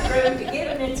other room to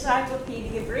get an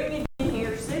encyclopedia, bring it in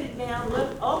here, sit it down,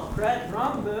 look, oh, crap,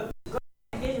 wrong book, go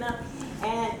get enough,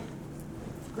 and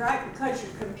right because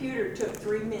your computer took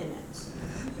 3 minutes.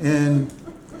 And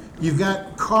you've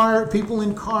got people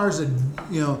in cars that,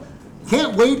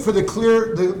 can't wait for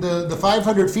the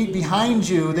 500 feet behind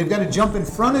you. They've got to jump in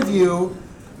front of you,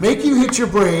 make you hit your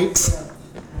brakes,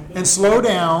 and slow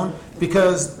down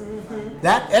because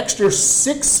that extra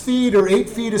 6 feet or 8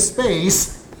 feet of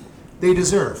space they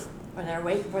deserve. When they're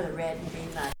waiting for the red and green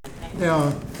light.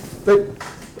 But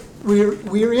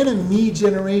we're in a me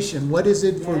generation. What is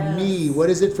it for me? What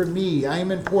is it for me?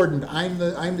 I'm important. I'm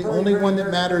the only one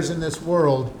that matters in this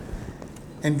world.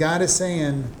 And God is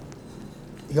saying,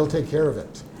 He'll take care of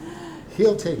it.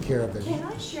 He'll take care of it. Can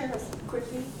I share a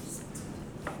quickly?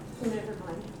 Never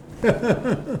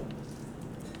mind.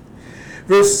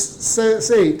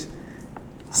 Verse 8.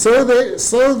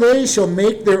 So they shall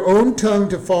make their own tongue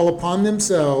to fall upon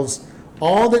themselves.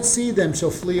 All that see them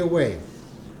shall flee away.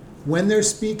 When they're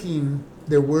speaking,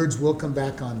 their words will come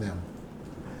back on them.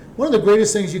 One of the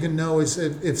greatest things you can know is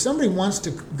if somebody wants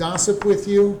to gossip with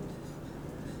you,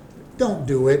 don't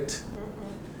do it.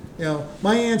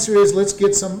 My answer is let's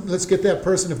get that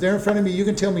person. If they're in front of me, you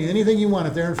can tell me anything you want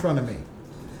if they're in front of me.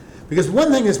 Because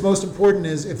one thing that's most important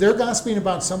is if they're gossiping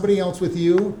about somebody else with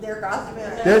you, They're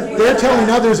gossiping. they're telling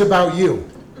others about you.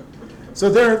 So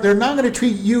they're not going to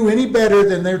treat you any better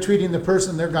than they're treating the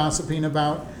person they're gossiping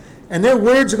about. And their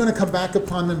words are going to come back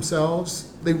upon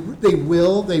themselves. They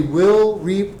will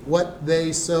reap what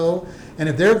they sow. And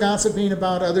if they're gossiping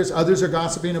about others, others are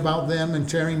gossiping about them and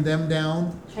tearing them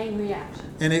down. Chain reaction.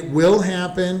 And it will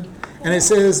happen. And it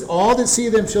says, all that see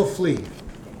them shall flee.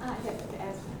 I have to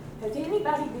ask, has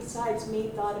anybody besides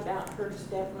me thought about her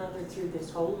stepmother through this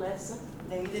whole lesson?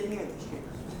 No, you didn't hear this year.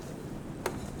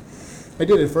 I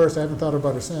did it first. I haven't thought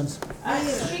about it since.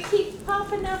 She keeps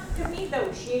popping up to me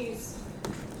though. She's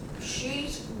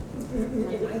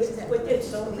with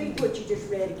this, read what you just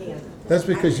read again. That's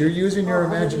because you're using your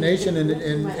imagination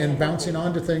and bouncing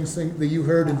onto things that you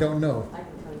heard and don't know. I can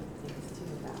tell you things too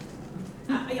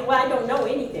about. Well, I don't know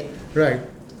anything. Right.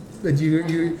 But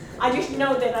you I just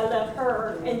know that I love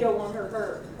her and don't want her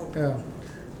hurt. yeah.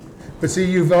 But see,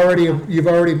 you've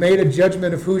already made a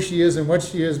judgment of who she is and what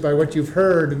she is by what you've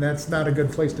heard, and that's not a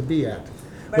good place to be at.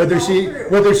 But Whether it's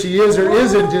all she true. is or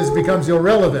isn't just becomes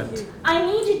irrelevant. I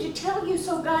needed to tell you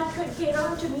so God could get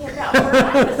on to me about where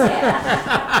I was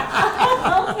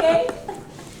at. Okay.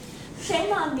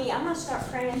 Shame on me. I'm going to start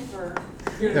praying for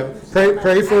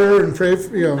Pray for her and pray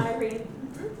for Irene.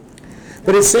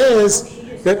 But it says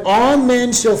that all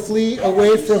men shall flee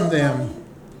away from them.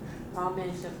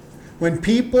 Amen. When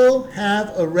people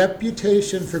have a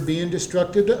reputation for being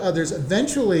destructive to others,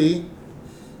 eventually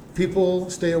people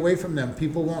stay away from them.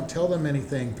 People won't tell them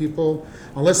anything. People,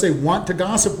 unless they want to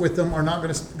gossip with them, are not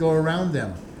going to go around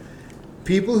them.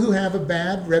 People who have a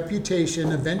bad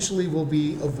reputation eventually will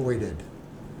be avoided.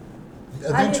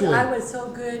 Eventually. I was so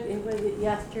good. It was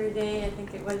yesterday. I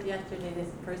think it was yesterday. This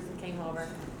person came over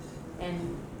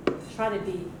and tried to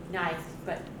be nice,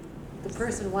 but the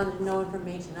person wanted no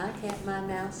information. I kept my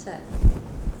mouth shut.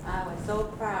 I was so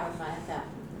proud of myself.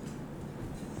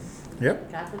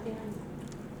 Yep. God was behind me.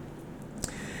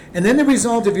 And then the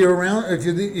result, if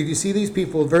you see these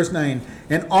people, verse 9,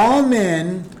 and all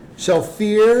men shall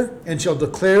fear and shall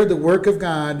declare the work of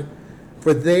God,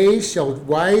 for they shall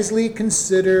wisely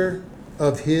consider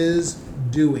of his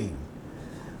doing.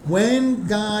 When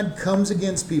God comes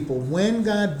against people, when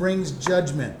God brings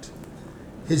judgment,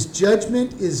 his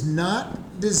judgment is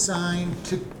not designed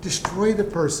to destroy the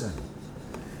person.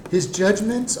 His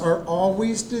judgments are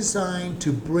always designed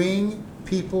to bring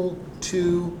people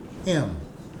to him.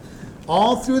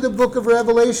 All through the book of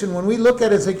Revelation, when we look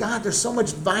at it and say, God, there's so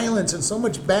much violence and so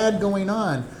much bad going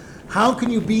on. How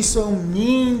can you be so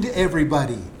mean to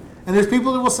everybody? And there's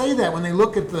people that will say that when they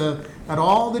look at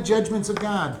all the judgments of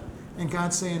God. And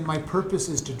God's saying, my purpose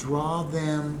is to draw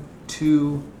them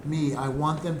to me. I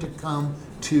want them to come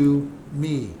to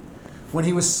me. When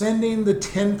he was sending the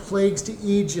 10 plagues to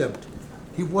Egypt,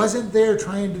 he wasn't there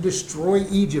trying to destroy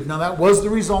Egypt. Now that was the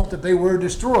result, that they were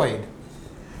destroyed.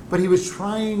 But he was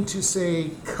trying to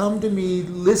say, come to me,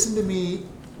 listen to me,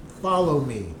 follow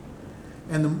me.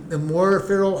 And the more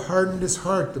Pharaoh hardened his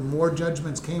heart, the more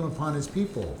judgments came upon his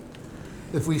people.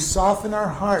 If we soften our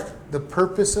heart, the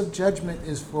purpose of judgment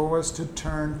is for us to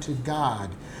turn to God.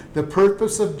 The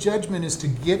purpose of judgment is to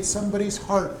get somebody's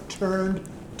heart turned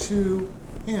to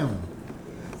him.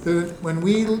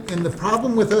 And the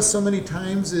problem with us so many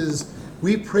times is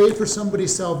we pray for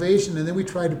somebody's salvation and then we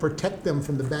try to protect them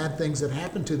from the bad things that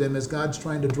happen to them as God's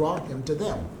trying to draw him to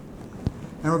them.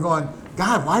 And we're going,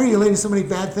 God, why are you letting so many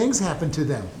bad things happen to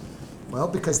them? Well,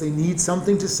 because they need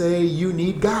something to say, you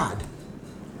need God.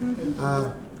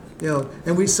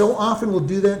 And we so often will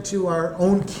do that to our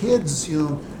own kids.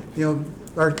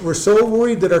 We're so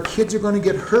worried that our kids are going to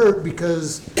get hurt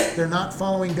because they're not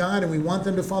following God, and we want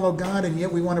them to follow God, and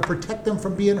yet we want to protect them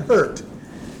from being hurt.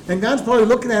 And God's probably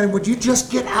looking at him, would you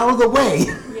just get out of the way?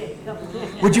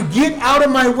 Would you get out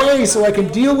of my way so I can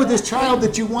deal with this child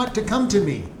that you want to come to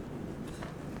me?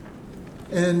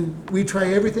 And we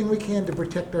try everything we can to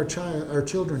protect our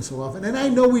children so often. And I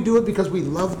know we do it because we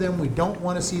love them. We don't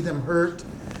want to see them hurt.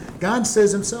 God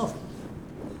says himself,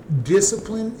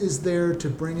 discipline is there to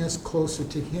bring us closer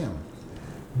to him.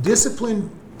 Discipline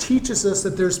teaches us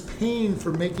that there's pain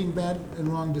for making bad and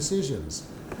wrong decisions.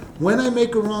 When I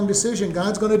make a wrong decision,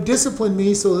 God's going to discipline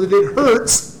me so that it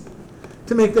hurts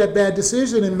to make that bad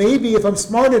decision. And maybe if I'm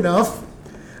smart enough,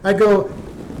 I go,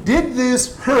 did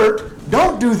this hurt?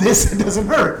 Don't do this, it doesn't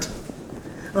hurt.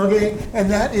 Okay? And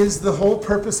that is the whole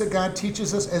purpose that God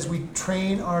teaches us as we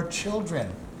train our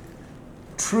children.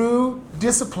 True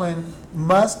discipline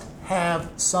must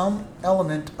have some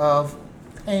element of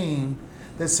pain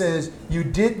that says, you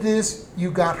did this, you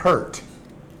got hurt.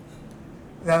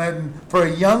 And for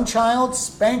a young child,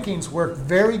 spankings work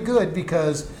very good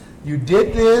because you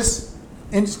did this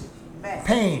in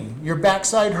pain. Your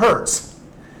backside hurts.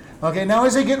 Okay, now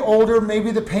as they get older,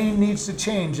 maybe the pain needs to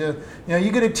change. You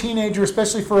get a teenager,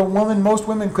 especially for a woman, most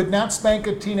women could not spank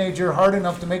a teenager hard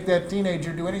enough to make that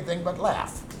teenager do anything but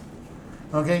laugh.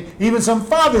 Okay, even some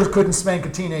fathers couldn't spank a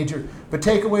teenager, but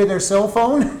take away their cell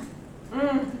phone,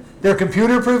 their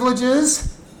computer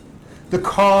privileges, the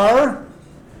car,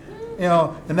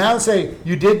 and now say,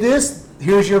 you did this,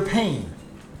 here's your pain.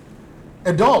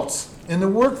 Adults in the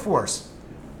workforce,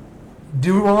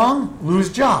 do wrong,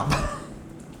 lose job.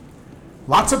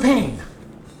 Lots of pain.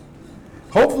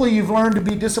 Hopefully you've learned to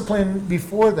be disciplined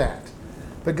before that.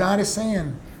 But God is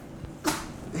saying,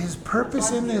 his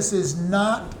purpose in this is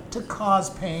not to cause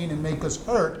pain and make us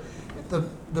hurt.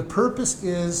 The purpose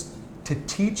is to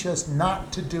teach us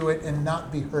not to do it and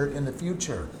not be hurt in the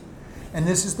future. And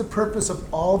this is the purpose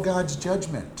of all God's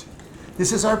judgment.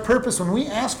 This is our purpose. When we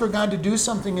ask for God to do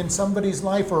something in somebody's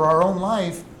life or our own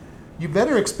life, you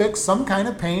better expect some kind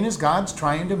of pain as God's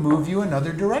trying to move you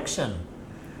another direction.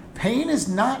 Pain is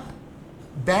not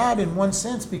bad in one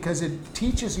sense because it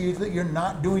teaches you that you're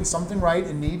not doing something right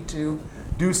and need to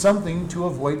do something to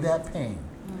avoid that pain.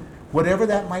 Whatever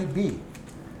that might be.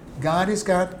 God has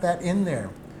got that in there.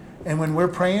 And when we're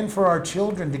praying for our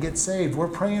children to get saved, we're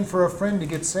praying for a friend to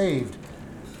get saved,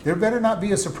 there better not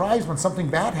be a surprise when something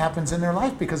bad happens in their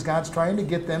life because God's trying to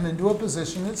get them into a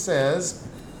position that says,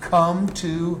 come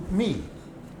to me.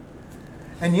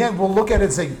 And yet we'll look at it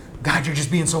and say, God, you're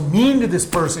just being so mean to this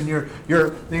person.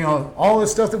 You're all the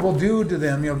stuff that we'll do to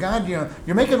them. God,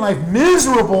 you're making life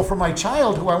miserable for my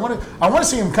child who I want to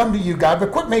see him come to you, God,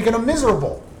 but quit making him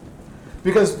miserable.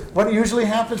 Because what usually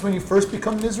happens when you first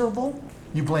become miserable,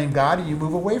 you blame God and you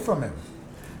move away from him.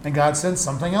 And God sends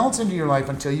something else into your life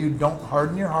until you don't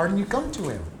harden your heart and you come to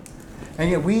him. And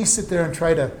yet we sit there and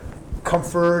try to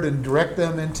comfort and direct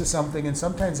them into something, and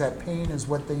sometimes that pain is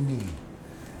what they need.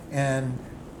 And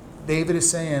David is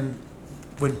saying,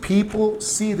 when people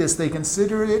see this, they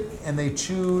consider it and they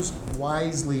choose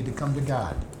wisely to come to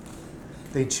God.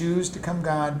 They choose to come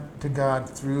to God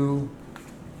through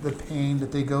the pain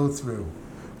that they go through.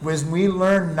 When we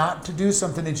learn not to do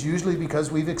something, it's usually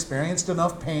because we've experienced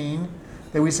enough pain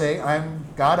that we say,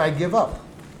 God, I give up.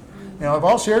 You know, I've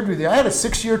all shared with you, I had a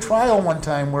 6-year trial one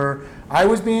time where I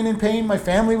was being in pain, my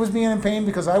family was being in pain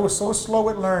because I was so slow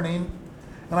at learning.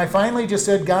 And I finally just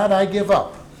said, God, I give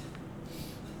up.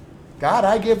 God,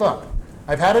 I give up.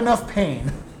 I've had enough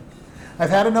pain. I've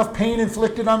had enough pain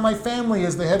inflicted on my family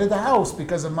as the head of the house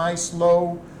because of my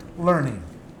slow learning.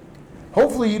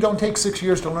 Hopefully you don't take 6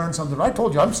 years to learn something. I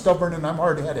told you, I'm stubborn and I'm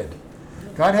hard-headed.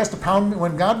 God has to pound me.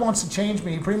 When God wants to change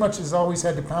me, he pretty much has always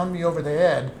had to pound me over the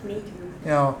head. Me too. You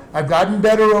know, I've gotten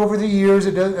better over the years.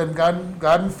 I've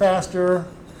gotten faster.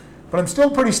 But I'm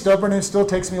still pretty stubborn, and it still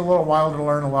takes me a little while to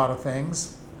learn a lot of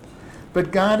things.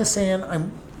 But God is saying,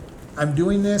 I'm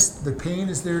doing this. The pain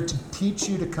is there to teach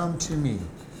you to come to me.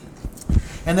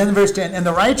 And then in verse 10, and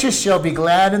the righteous shall be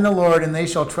glad in the Lord, and they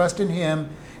shall trust in him,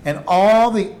 and all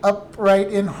the upright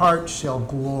in heart shall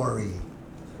glory.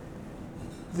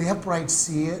 The upright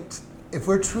see it. If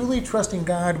we're truly trusting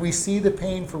God, we see the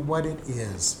pain for what it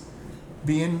is,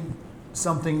 being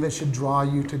something that should draw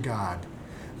you to God.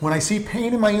 When I see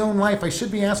pain in my own life, I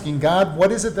should be asking God,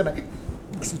 what is it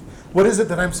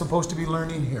that I'm supposed to be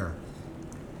learning here?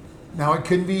 Now it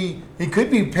could be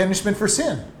punishment for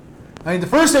sin. I mean, the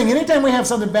first thing, anytime we have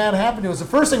something bad happen to us, the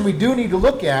first thing we do need to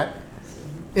look at,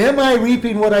 am I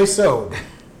reaping what I sowed?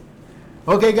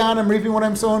 Okay, God, I'm reaping what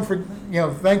I'm sowing.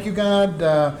 Thank you,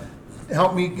 God.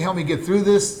 Help me get through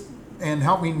this, and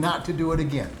help me not to do it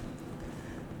again.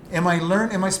 Am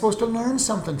I supposed to learn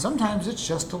something? Sometimes it's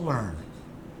just to learn.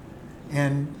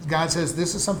 And God says,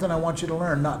 this is something I want you to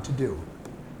learn not to do.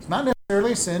 It's not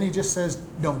necessarily sin. He just says,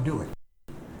 don't do it.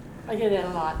 I get that a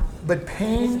lot. But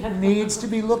pain needs to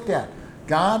be looked at.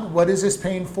 God, what is this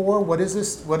pain for? What is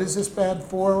this bad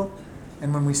for?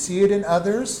 And when we see it in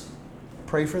others,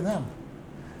 pray for them.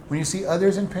 When you see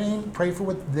others in pain, pray for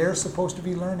what they're supposed to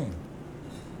be learning.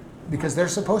 Because they're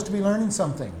supposed to be learning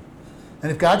something. And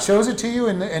if God shows it to you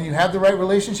and you have the right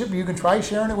relationship, you can try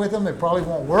sharing it with them. It probably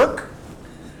won't work.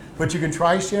 But you can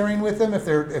try sharing with them. If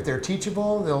they're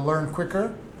teachable, they'll learn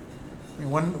quicker. I mean,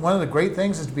 one of the great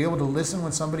things is to be able to listen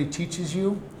when somebody teaches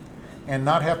you and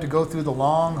not have to go through the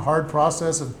long, hard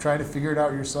process of trying to figure it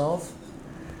out yourself.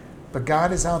 But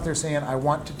God is out there saying, I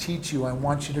want to teach you. I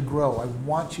want you to grow. I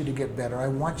want you to get better. I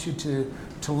want you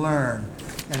to learn.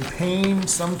 And pain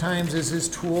sometimes is his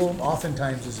tool,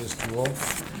 oftentimes is his tool.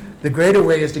 The greater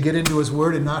way is to get into his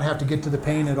word and not have to get to the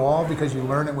pain at all because you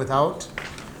learn it without.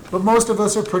 But most of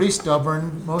us are pretty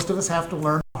stubborn. Most of us have to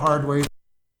learn the hard way,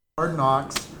 hard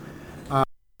knocks.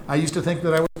 I used to think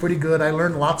that I was pretty good. I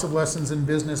learned lots of lessons in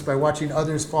business by watching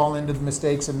others fall into the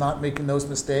mistakes and not making those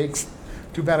mistakes.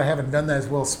 Too bad I haven't done that as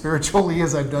well spiritually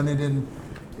as I've done it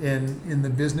in the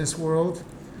business world.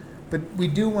 But we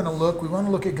do want to look. We want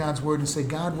to look at God's word and say,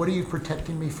 God, what are you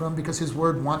protecting me from? Because his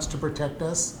word wants to protect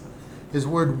us. His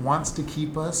word wants to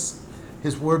keep us.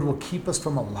 His word will keep us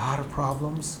from a lot of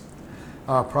problems.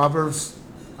 Proverbs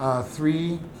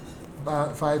 3,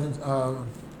 5,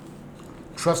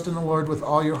 trust in the Lord with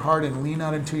all your heart and lean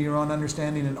not into your own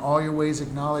understanding. In all your ways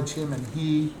acknowledge him, and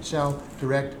he shall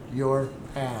direct your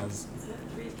paths. Is that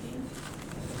 3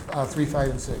 Kings? 3, 5,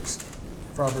 and 6.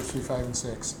 Proverbs 3, 5, and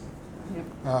 6.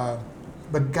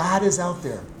 But God is out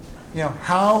there. You know,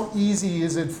 how easy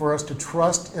is it for us to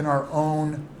trust in our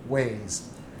own ways?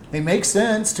 They make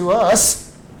sense to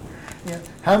us. You know,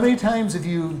 how many times have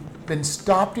you been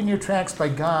stopped in your tracks by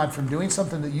God from doing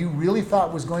something that you really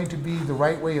thought was going to be the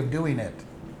right way of doing it?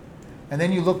 And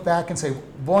then you look back and say,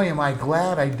 boy, am I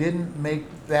glad I didn't make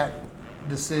that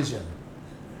decision.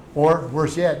 Or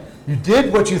worse yet, you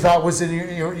did what you thought was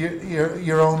in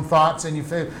your own thoughts, and you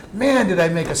feel, man, did I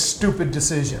make a stupid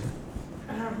decision.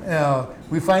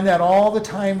 We find that all the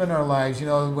time in our lives,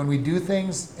 when we do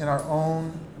things in our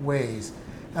own ways.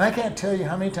 And I can't tell you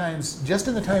how many times, just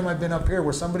in the time I've been up here,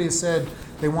 where somebody has said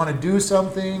they want to do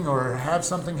something or have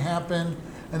something happen,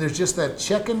 and there's just that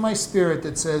check in my spirit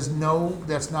that says, no,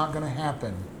 that's not going to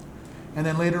happen. And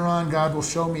then later on, God will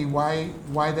show me why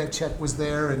that check was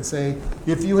there and say,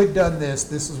 if you had done this,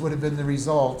 this would have been the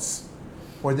results,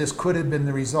 or this could have been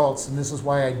the results, and this is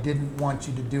why I didn't want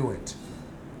you to do it.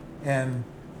 And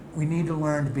we need to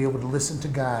learn to be able to listen to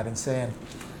God and saying,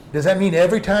 does that mean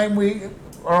every time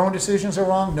our own decisions are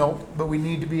wrong? No, but we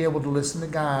need to be able to listen to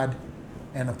God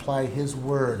and apply his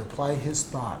word, apply his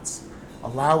thoughts,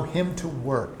 allow him to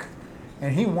work.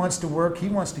 And he wants to work. He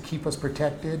wants to keep us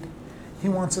protected. He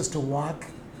wants us to walk.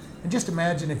 And just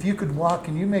imagine if you could walk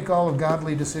and you make all of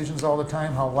godly decisions all the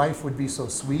time, how life would be so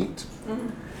sweet. Mm-hmm.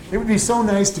 It would be so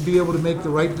nice to be able to make the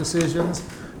right decisions,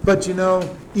 But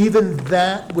even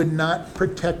that would not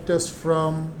protect us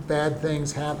from bad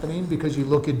things happening, because you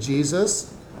look at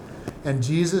Jesus, and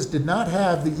Jesus did not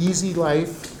have the easy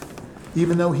life,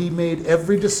 even though he made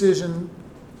every decision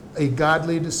a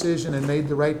godly decision and made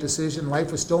the right decision.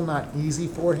 Life was still not easy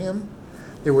for him.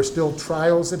 There were still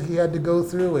trials that he had to go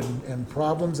through and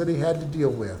problems that he had to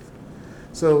deal with.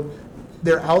 So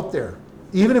they're out there.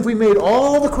 Even if we made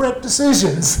all the correct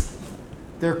decisions,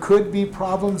 there could be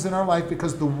problems in our life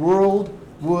because the world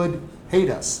would hate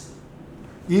us.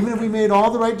 Even if we made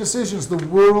all the right decisions, the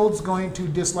world's going to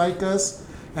dislike us,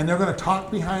 and they're going to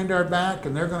talk behind our back,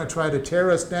 and they're going to try to tear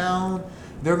us down.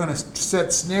 They're going to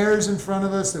set snares in front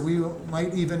of us that we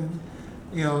might even,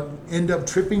 end up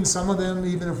tripping some of them,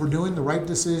 even if we're doing the right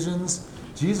decisions.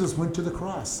 Jesus went to the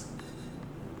cross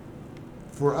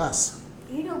for us.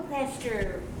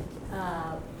 Pastor,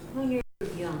 when you're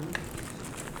young,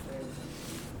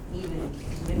 even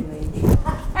middle-aged,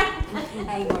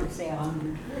 I ain't gonna say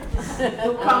 100.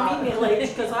 Don't call me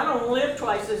middle-aged, because I don't live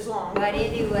twice as long. But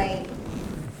anyway,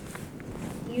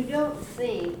 you don't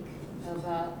think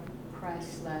about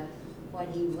Christ's life, what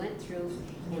he went through,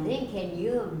 and then can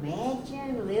you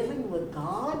imagine living with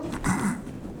God?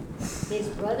 His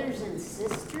brothers and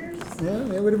sisters?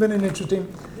 Yeah, it would have been an interesting.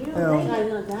 You I know,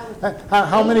 know that was.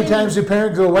 How many times do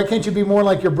parents go, "Why can't you be more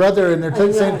like your brother?" And they're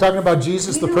talking about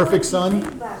Jesus, the perfect You son.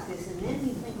 think about this, and then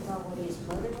you think about what his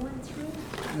mother went through,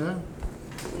 Yeah.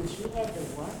 when she had to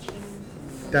watch him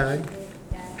Die.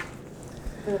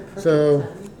 die. So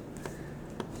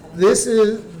this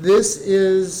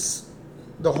is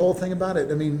the whole thing about it.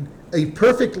 I mean, a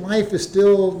perfect life is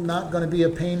still not going to be a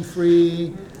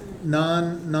pain-free,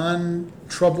 non-troubled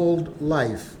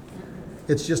life.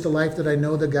 It's just a life that I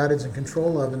know that God is in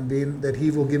control of, and that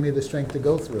he will give me the strength to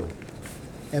go through.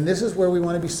 And this is where we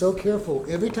want to be so careful.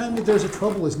 Every time that there's a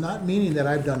trouble, it's not meaning that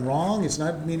I've done wrong. It's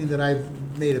not meaning that I've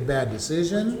made a bad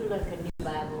decision. You look at the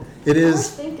Bible. It I was is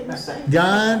thinking the same.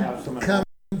 God coming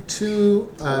to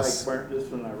I us, like this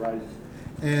one I write.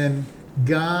 and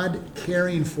God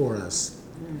caring for us.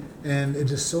 And it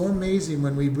is so amazing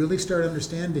when we really start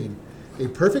understanding a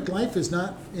perfect life is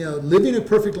not, living a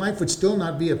perfect life would still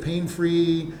not be a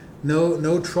pain-free,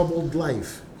 no troubled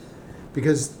life.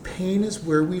 Because pain is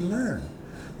where we learn.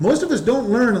 Most of us don't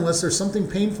learn unless there's something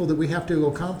painful that we have to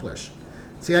accomplish.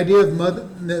 It's the idea of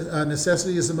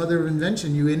necessity is the mother of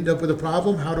invention. You end up with a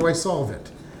problem, how do I solve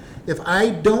it? If I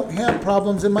don't have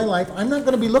problems in my life, I'm not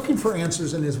going to be looking for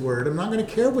answers in his word. I'm not going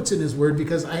to care what's in his word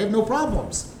because I have no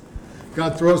problems.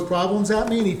 God throws problems at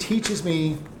me and he teaches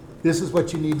me, this is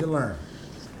what you need to learn.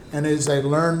 And as I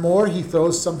learn more, he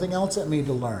throws something else at me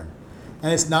to learn.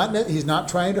 And he's not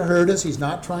trying to hurt us. He's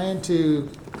not trying to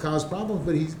cause problems,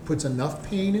 but he puts enough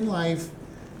pain in life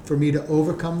for me to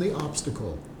overcome the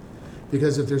obstacle.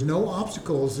 Because if there's no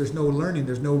obstacles, there's no learning.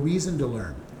 There's no reason to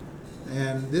learn.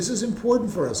 And this is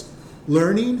important for us.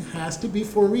 Learning has to be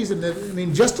for a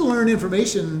reason. Just to learn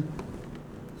information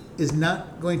is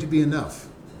not going to be enough.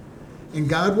 And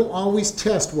God will always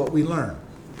test what we learn.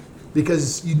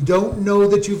 Because you don't know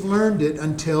that you've learned it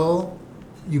until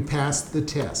you pass the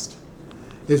test.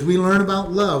 As we learn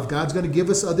about love, God's going to give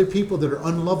us other people that are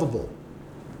unlovable.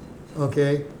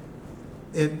 Okay?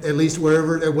 At least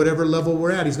at whatever level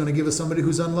we're at, he's going to give us somebody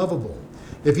who's unlovable.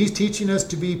 If he's teaching us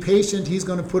to be patient, he's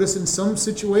going to put us in some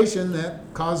situation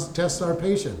that tests our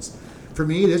patience. For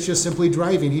me, it's just simply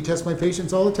driving. He tests my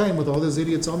patience all the time with all those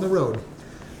idiots on the road.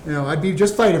 I'd be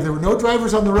just fine. If there were no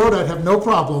drivers on the road, I'd have no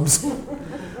problems.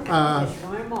 Just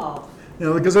throw 'em off.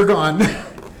 Because they're gone.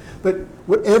 But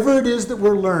whatever it is that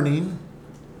we're learning,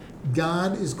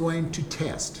 God is going to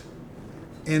test.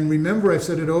 And remember, I've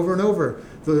said it over and over,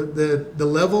 the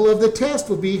level of the test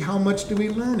will be how much do we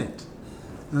learn it.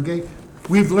 Okay?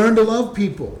 We've learned to love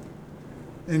people.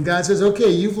 And God says, okay,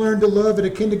 you've learned to love at a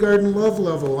kindergarten love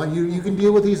level. You can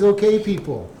deal with these okay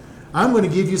people. I'm going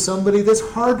to give you somebody that's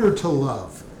harder to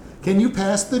love. Can you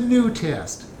pass the new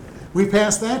test? We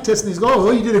pass that test, and he's going,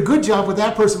 oh, you did a good job with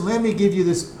that person. Let me give you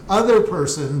this other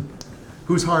person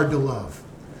who's hard to love.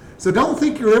 So don't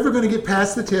think you're ever going to get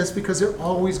past the test because they're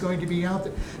always going to be out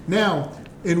there. Now,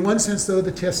 in one sense, though,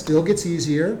 the test still gets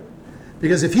easier.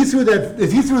 Because if you threw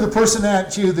the person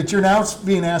at you that you're now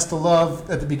being asked to love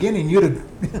at the beginning, you'd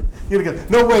have gone,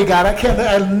 no way, God,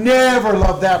 I'll never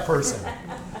love that person.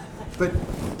 But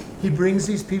he brings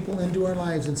these people into our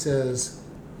lives and says,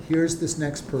 here's this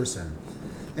next person.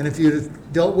 And if you'd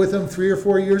dealt with them 3 or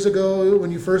 4 years ago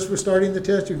when you first were starting the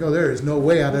test, you'd go, there is no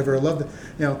way I'd ever love them.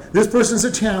 This person's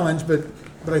a challenge, but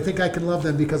I think I can love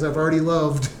them because I've already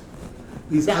loved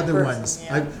these other ones.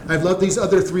 Yeah. I've loved these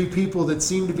other 3 people that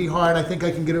seem to be hard. I think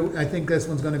I can I think this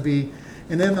one's going to be.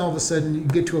 And then all of a sudden you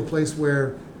get to a place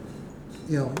where,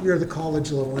 you're the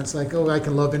college level, and it's like, oh, I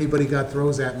can love anybody God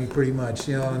throws at me, pretty much.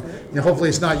 And, hopefully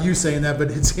it's not you saying that,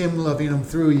 but it's Him loving them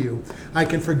through you. I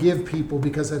can forgive people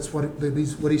because that's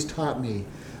what He's taught me.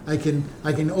 I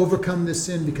can overcome this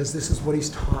sin because this is what He's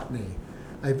taught me.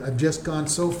 I've just gone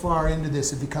so far into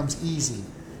this, it becomes easy,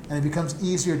 and it becomes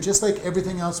easier, just like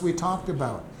everything else we talked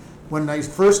about. When I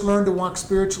first learned to walk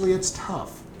spiritually, it's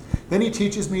tough. Then He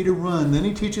teaches me to run. Then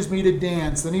He teaches me to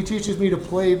dance. Then He teaches me to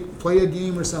play a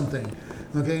game or something.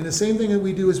 Okay, and the same thing that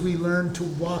we do is we learn to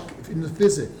walk in the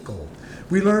physical.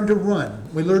 We learn to run.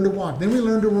 We learn to walk. Then we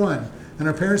learn to run. And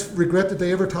our parents regret that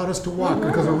they ever taught us to walk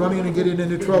because we're running and getting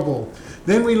into trouble.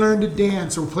 Then we learn to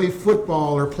dance or play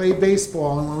football or play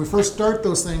baseball. And when we first start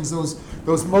those things,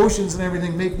 those motions and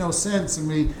everything make no sense.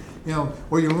 And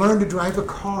or you learn to drive a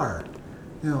car.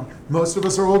 Most of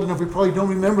us are old enough, we probably don't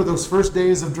remember those first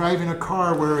days of driving a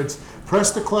car where it's press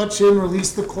the clutch in,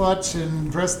 release the clutch,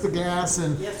 and press the gas,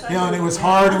 and Yes, and it was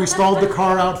hard, and we stalled the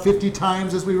car out 50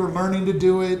 times as we were learning to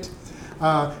do it.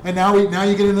 And now you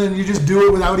get in there and you just do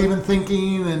it without even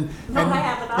thinking, and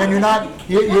you're not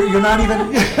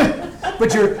even.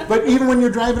 But even when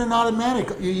you're driving an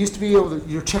automatic, you used to be able to,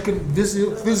 you're checking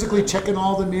physically checking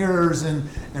all the mirrors and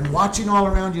watching all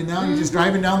around you. Now you're just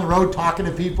driving down the road talking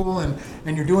to people,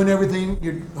 and you're doing everything.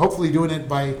 You're hopefully doing it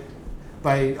by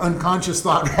unconscious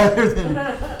thought rather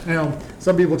than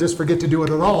some people just forget to do it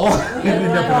at all and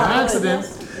end up in an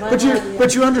accident.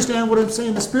 But you understand what I'm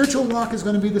saying. The spiritual walk is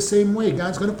going to be the same way.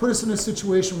 God's going to put us in a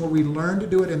situation where we learn to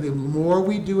do it, and the more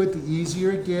we do it, the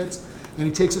easier it gets. And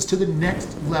He takes us to the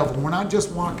next level. We're not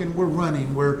just walking, we're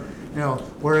running.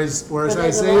 Whereas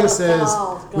Isaiah says,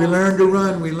 we learn to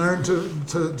run, we learn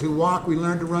to walk, we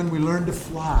learn to run, we learn to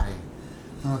fly.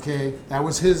 Okay, that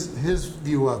was his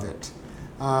view of it.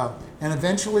 And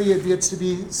eventually it gets to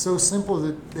be so simple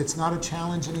that it's not a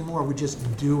challenge anymore. We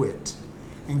just do it.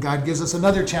 And God gives us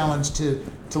another challenge to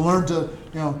learn to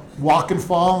walk and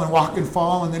fall,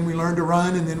 and then we learn to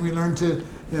run, and then we learn to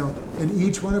in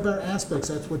each one of our aspects.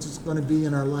 That's what it's going to be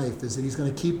in our life, is that He's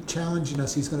going to keep challenging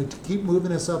us. He's going to keep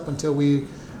moving us up until we've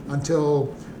learned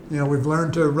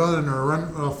to run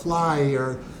or fly,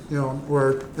 or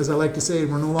as I like to say,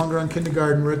 we're no longer on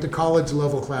kindergarten, we're at the college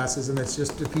level classes, and it's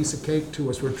just a piece of cake to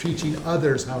us. We're teaching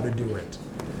others how to do it.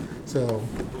 So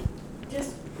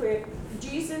Just quick,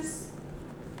 Jesus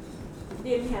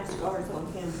didn't have scars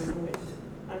on Him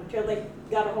until they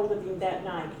got a hold of Him that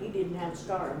night. He didn't have a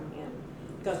scar on Him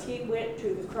because He went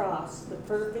to the cross, the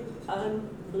perfect,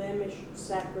 unblemished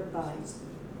sacrifice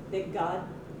that God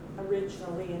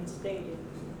originally instated.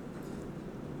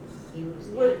 He was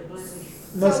Would- not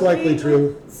blemished. most likely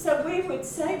true. So we would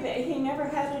say that He never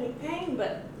had any pain,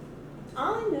 but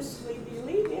honestly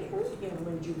believe it hurt Him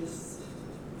when Jesus.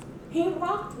 He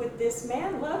walked with this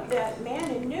man, loved that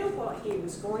man, and knew what he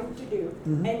was going to do,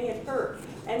 and it hurt.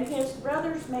 And his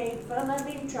brothers made fun of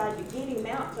him, tried to get him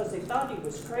out because they thought he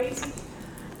was crazy,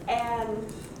 and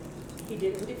he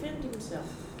didn't defend himself.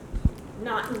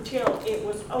 Not until it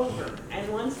was over.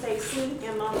 And once they seen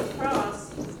Him on the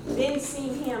cross, then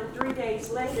seen Him 3 days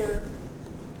later,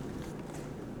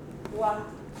 what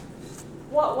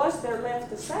was there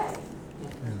left to say?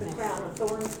 The crown of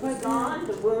thorns was gone,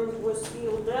 the wound was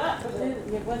healed up.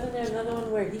 Wasn't there another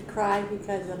one where he cried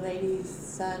because the lady's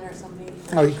son or something?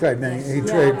 Oh, he cried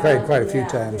cried quite a few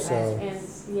times. So And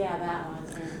that one.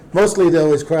 mostly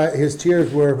though, his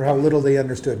tears were how little they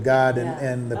understood God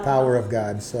and the power of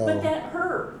God. So But that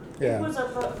hurt. Yeah. It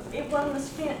wasn't a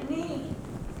spent knee.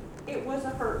 It was a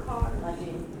hurt heart. Like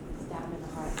he stabbed in the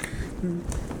heart.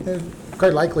 and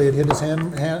quite likely it hit his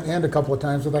hand a couple of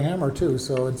times with a hammer too.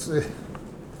 So it's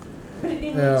But it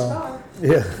didn't yeah. scar.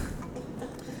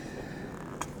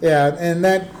 Yeah, and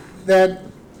that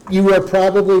you are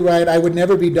probably right. I would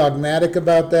never be dogmatic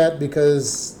about that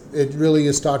because it really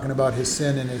is talking about his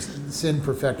sin and his sin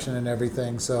perfection and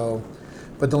everything. So,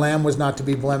 but the lamb was not to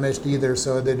be blemished either.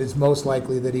 So that it's most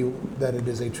likely that it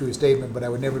is a true statement. But I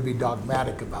would never be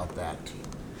dogmatic about that.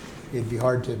 It'd be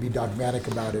hard to be dogmatic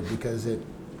about it because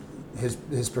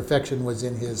his perfection was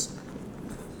in his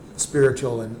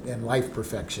spiritual and life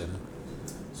perfection.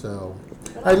 So,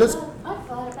 all right, let's. I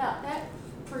thought about that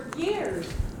for years.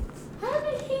 How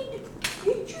did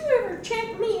you ever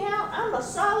check me out? I'm a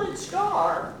solid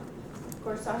star. Of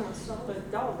course, I'm a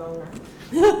solid dog owner.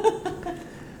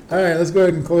 All right, let's go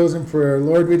ahead and close in prayer.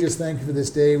 Lord, we just thank you for this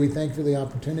day. We thank you for the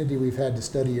opportunity we've had to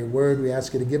study your word. We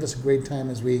ask you to give us a great time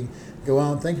as we go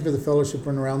out. Thank you for the fellowship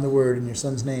and around the word. In your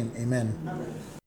son's name, amen. Amen.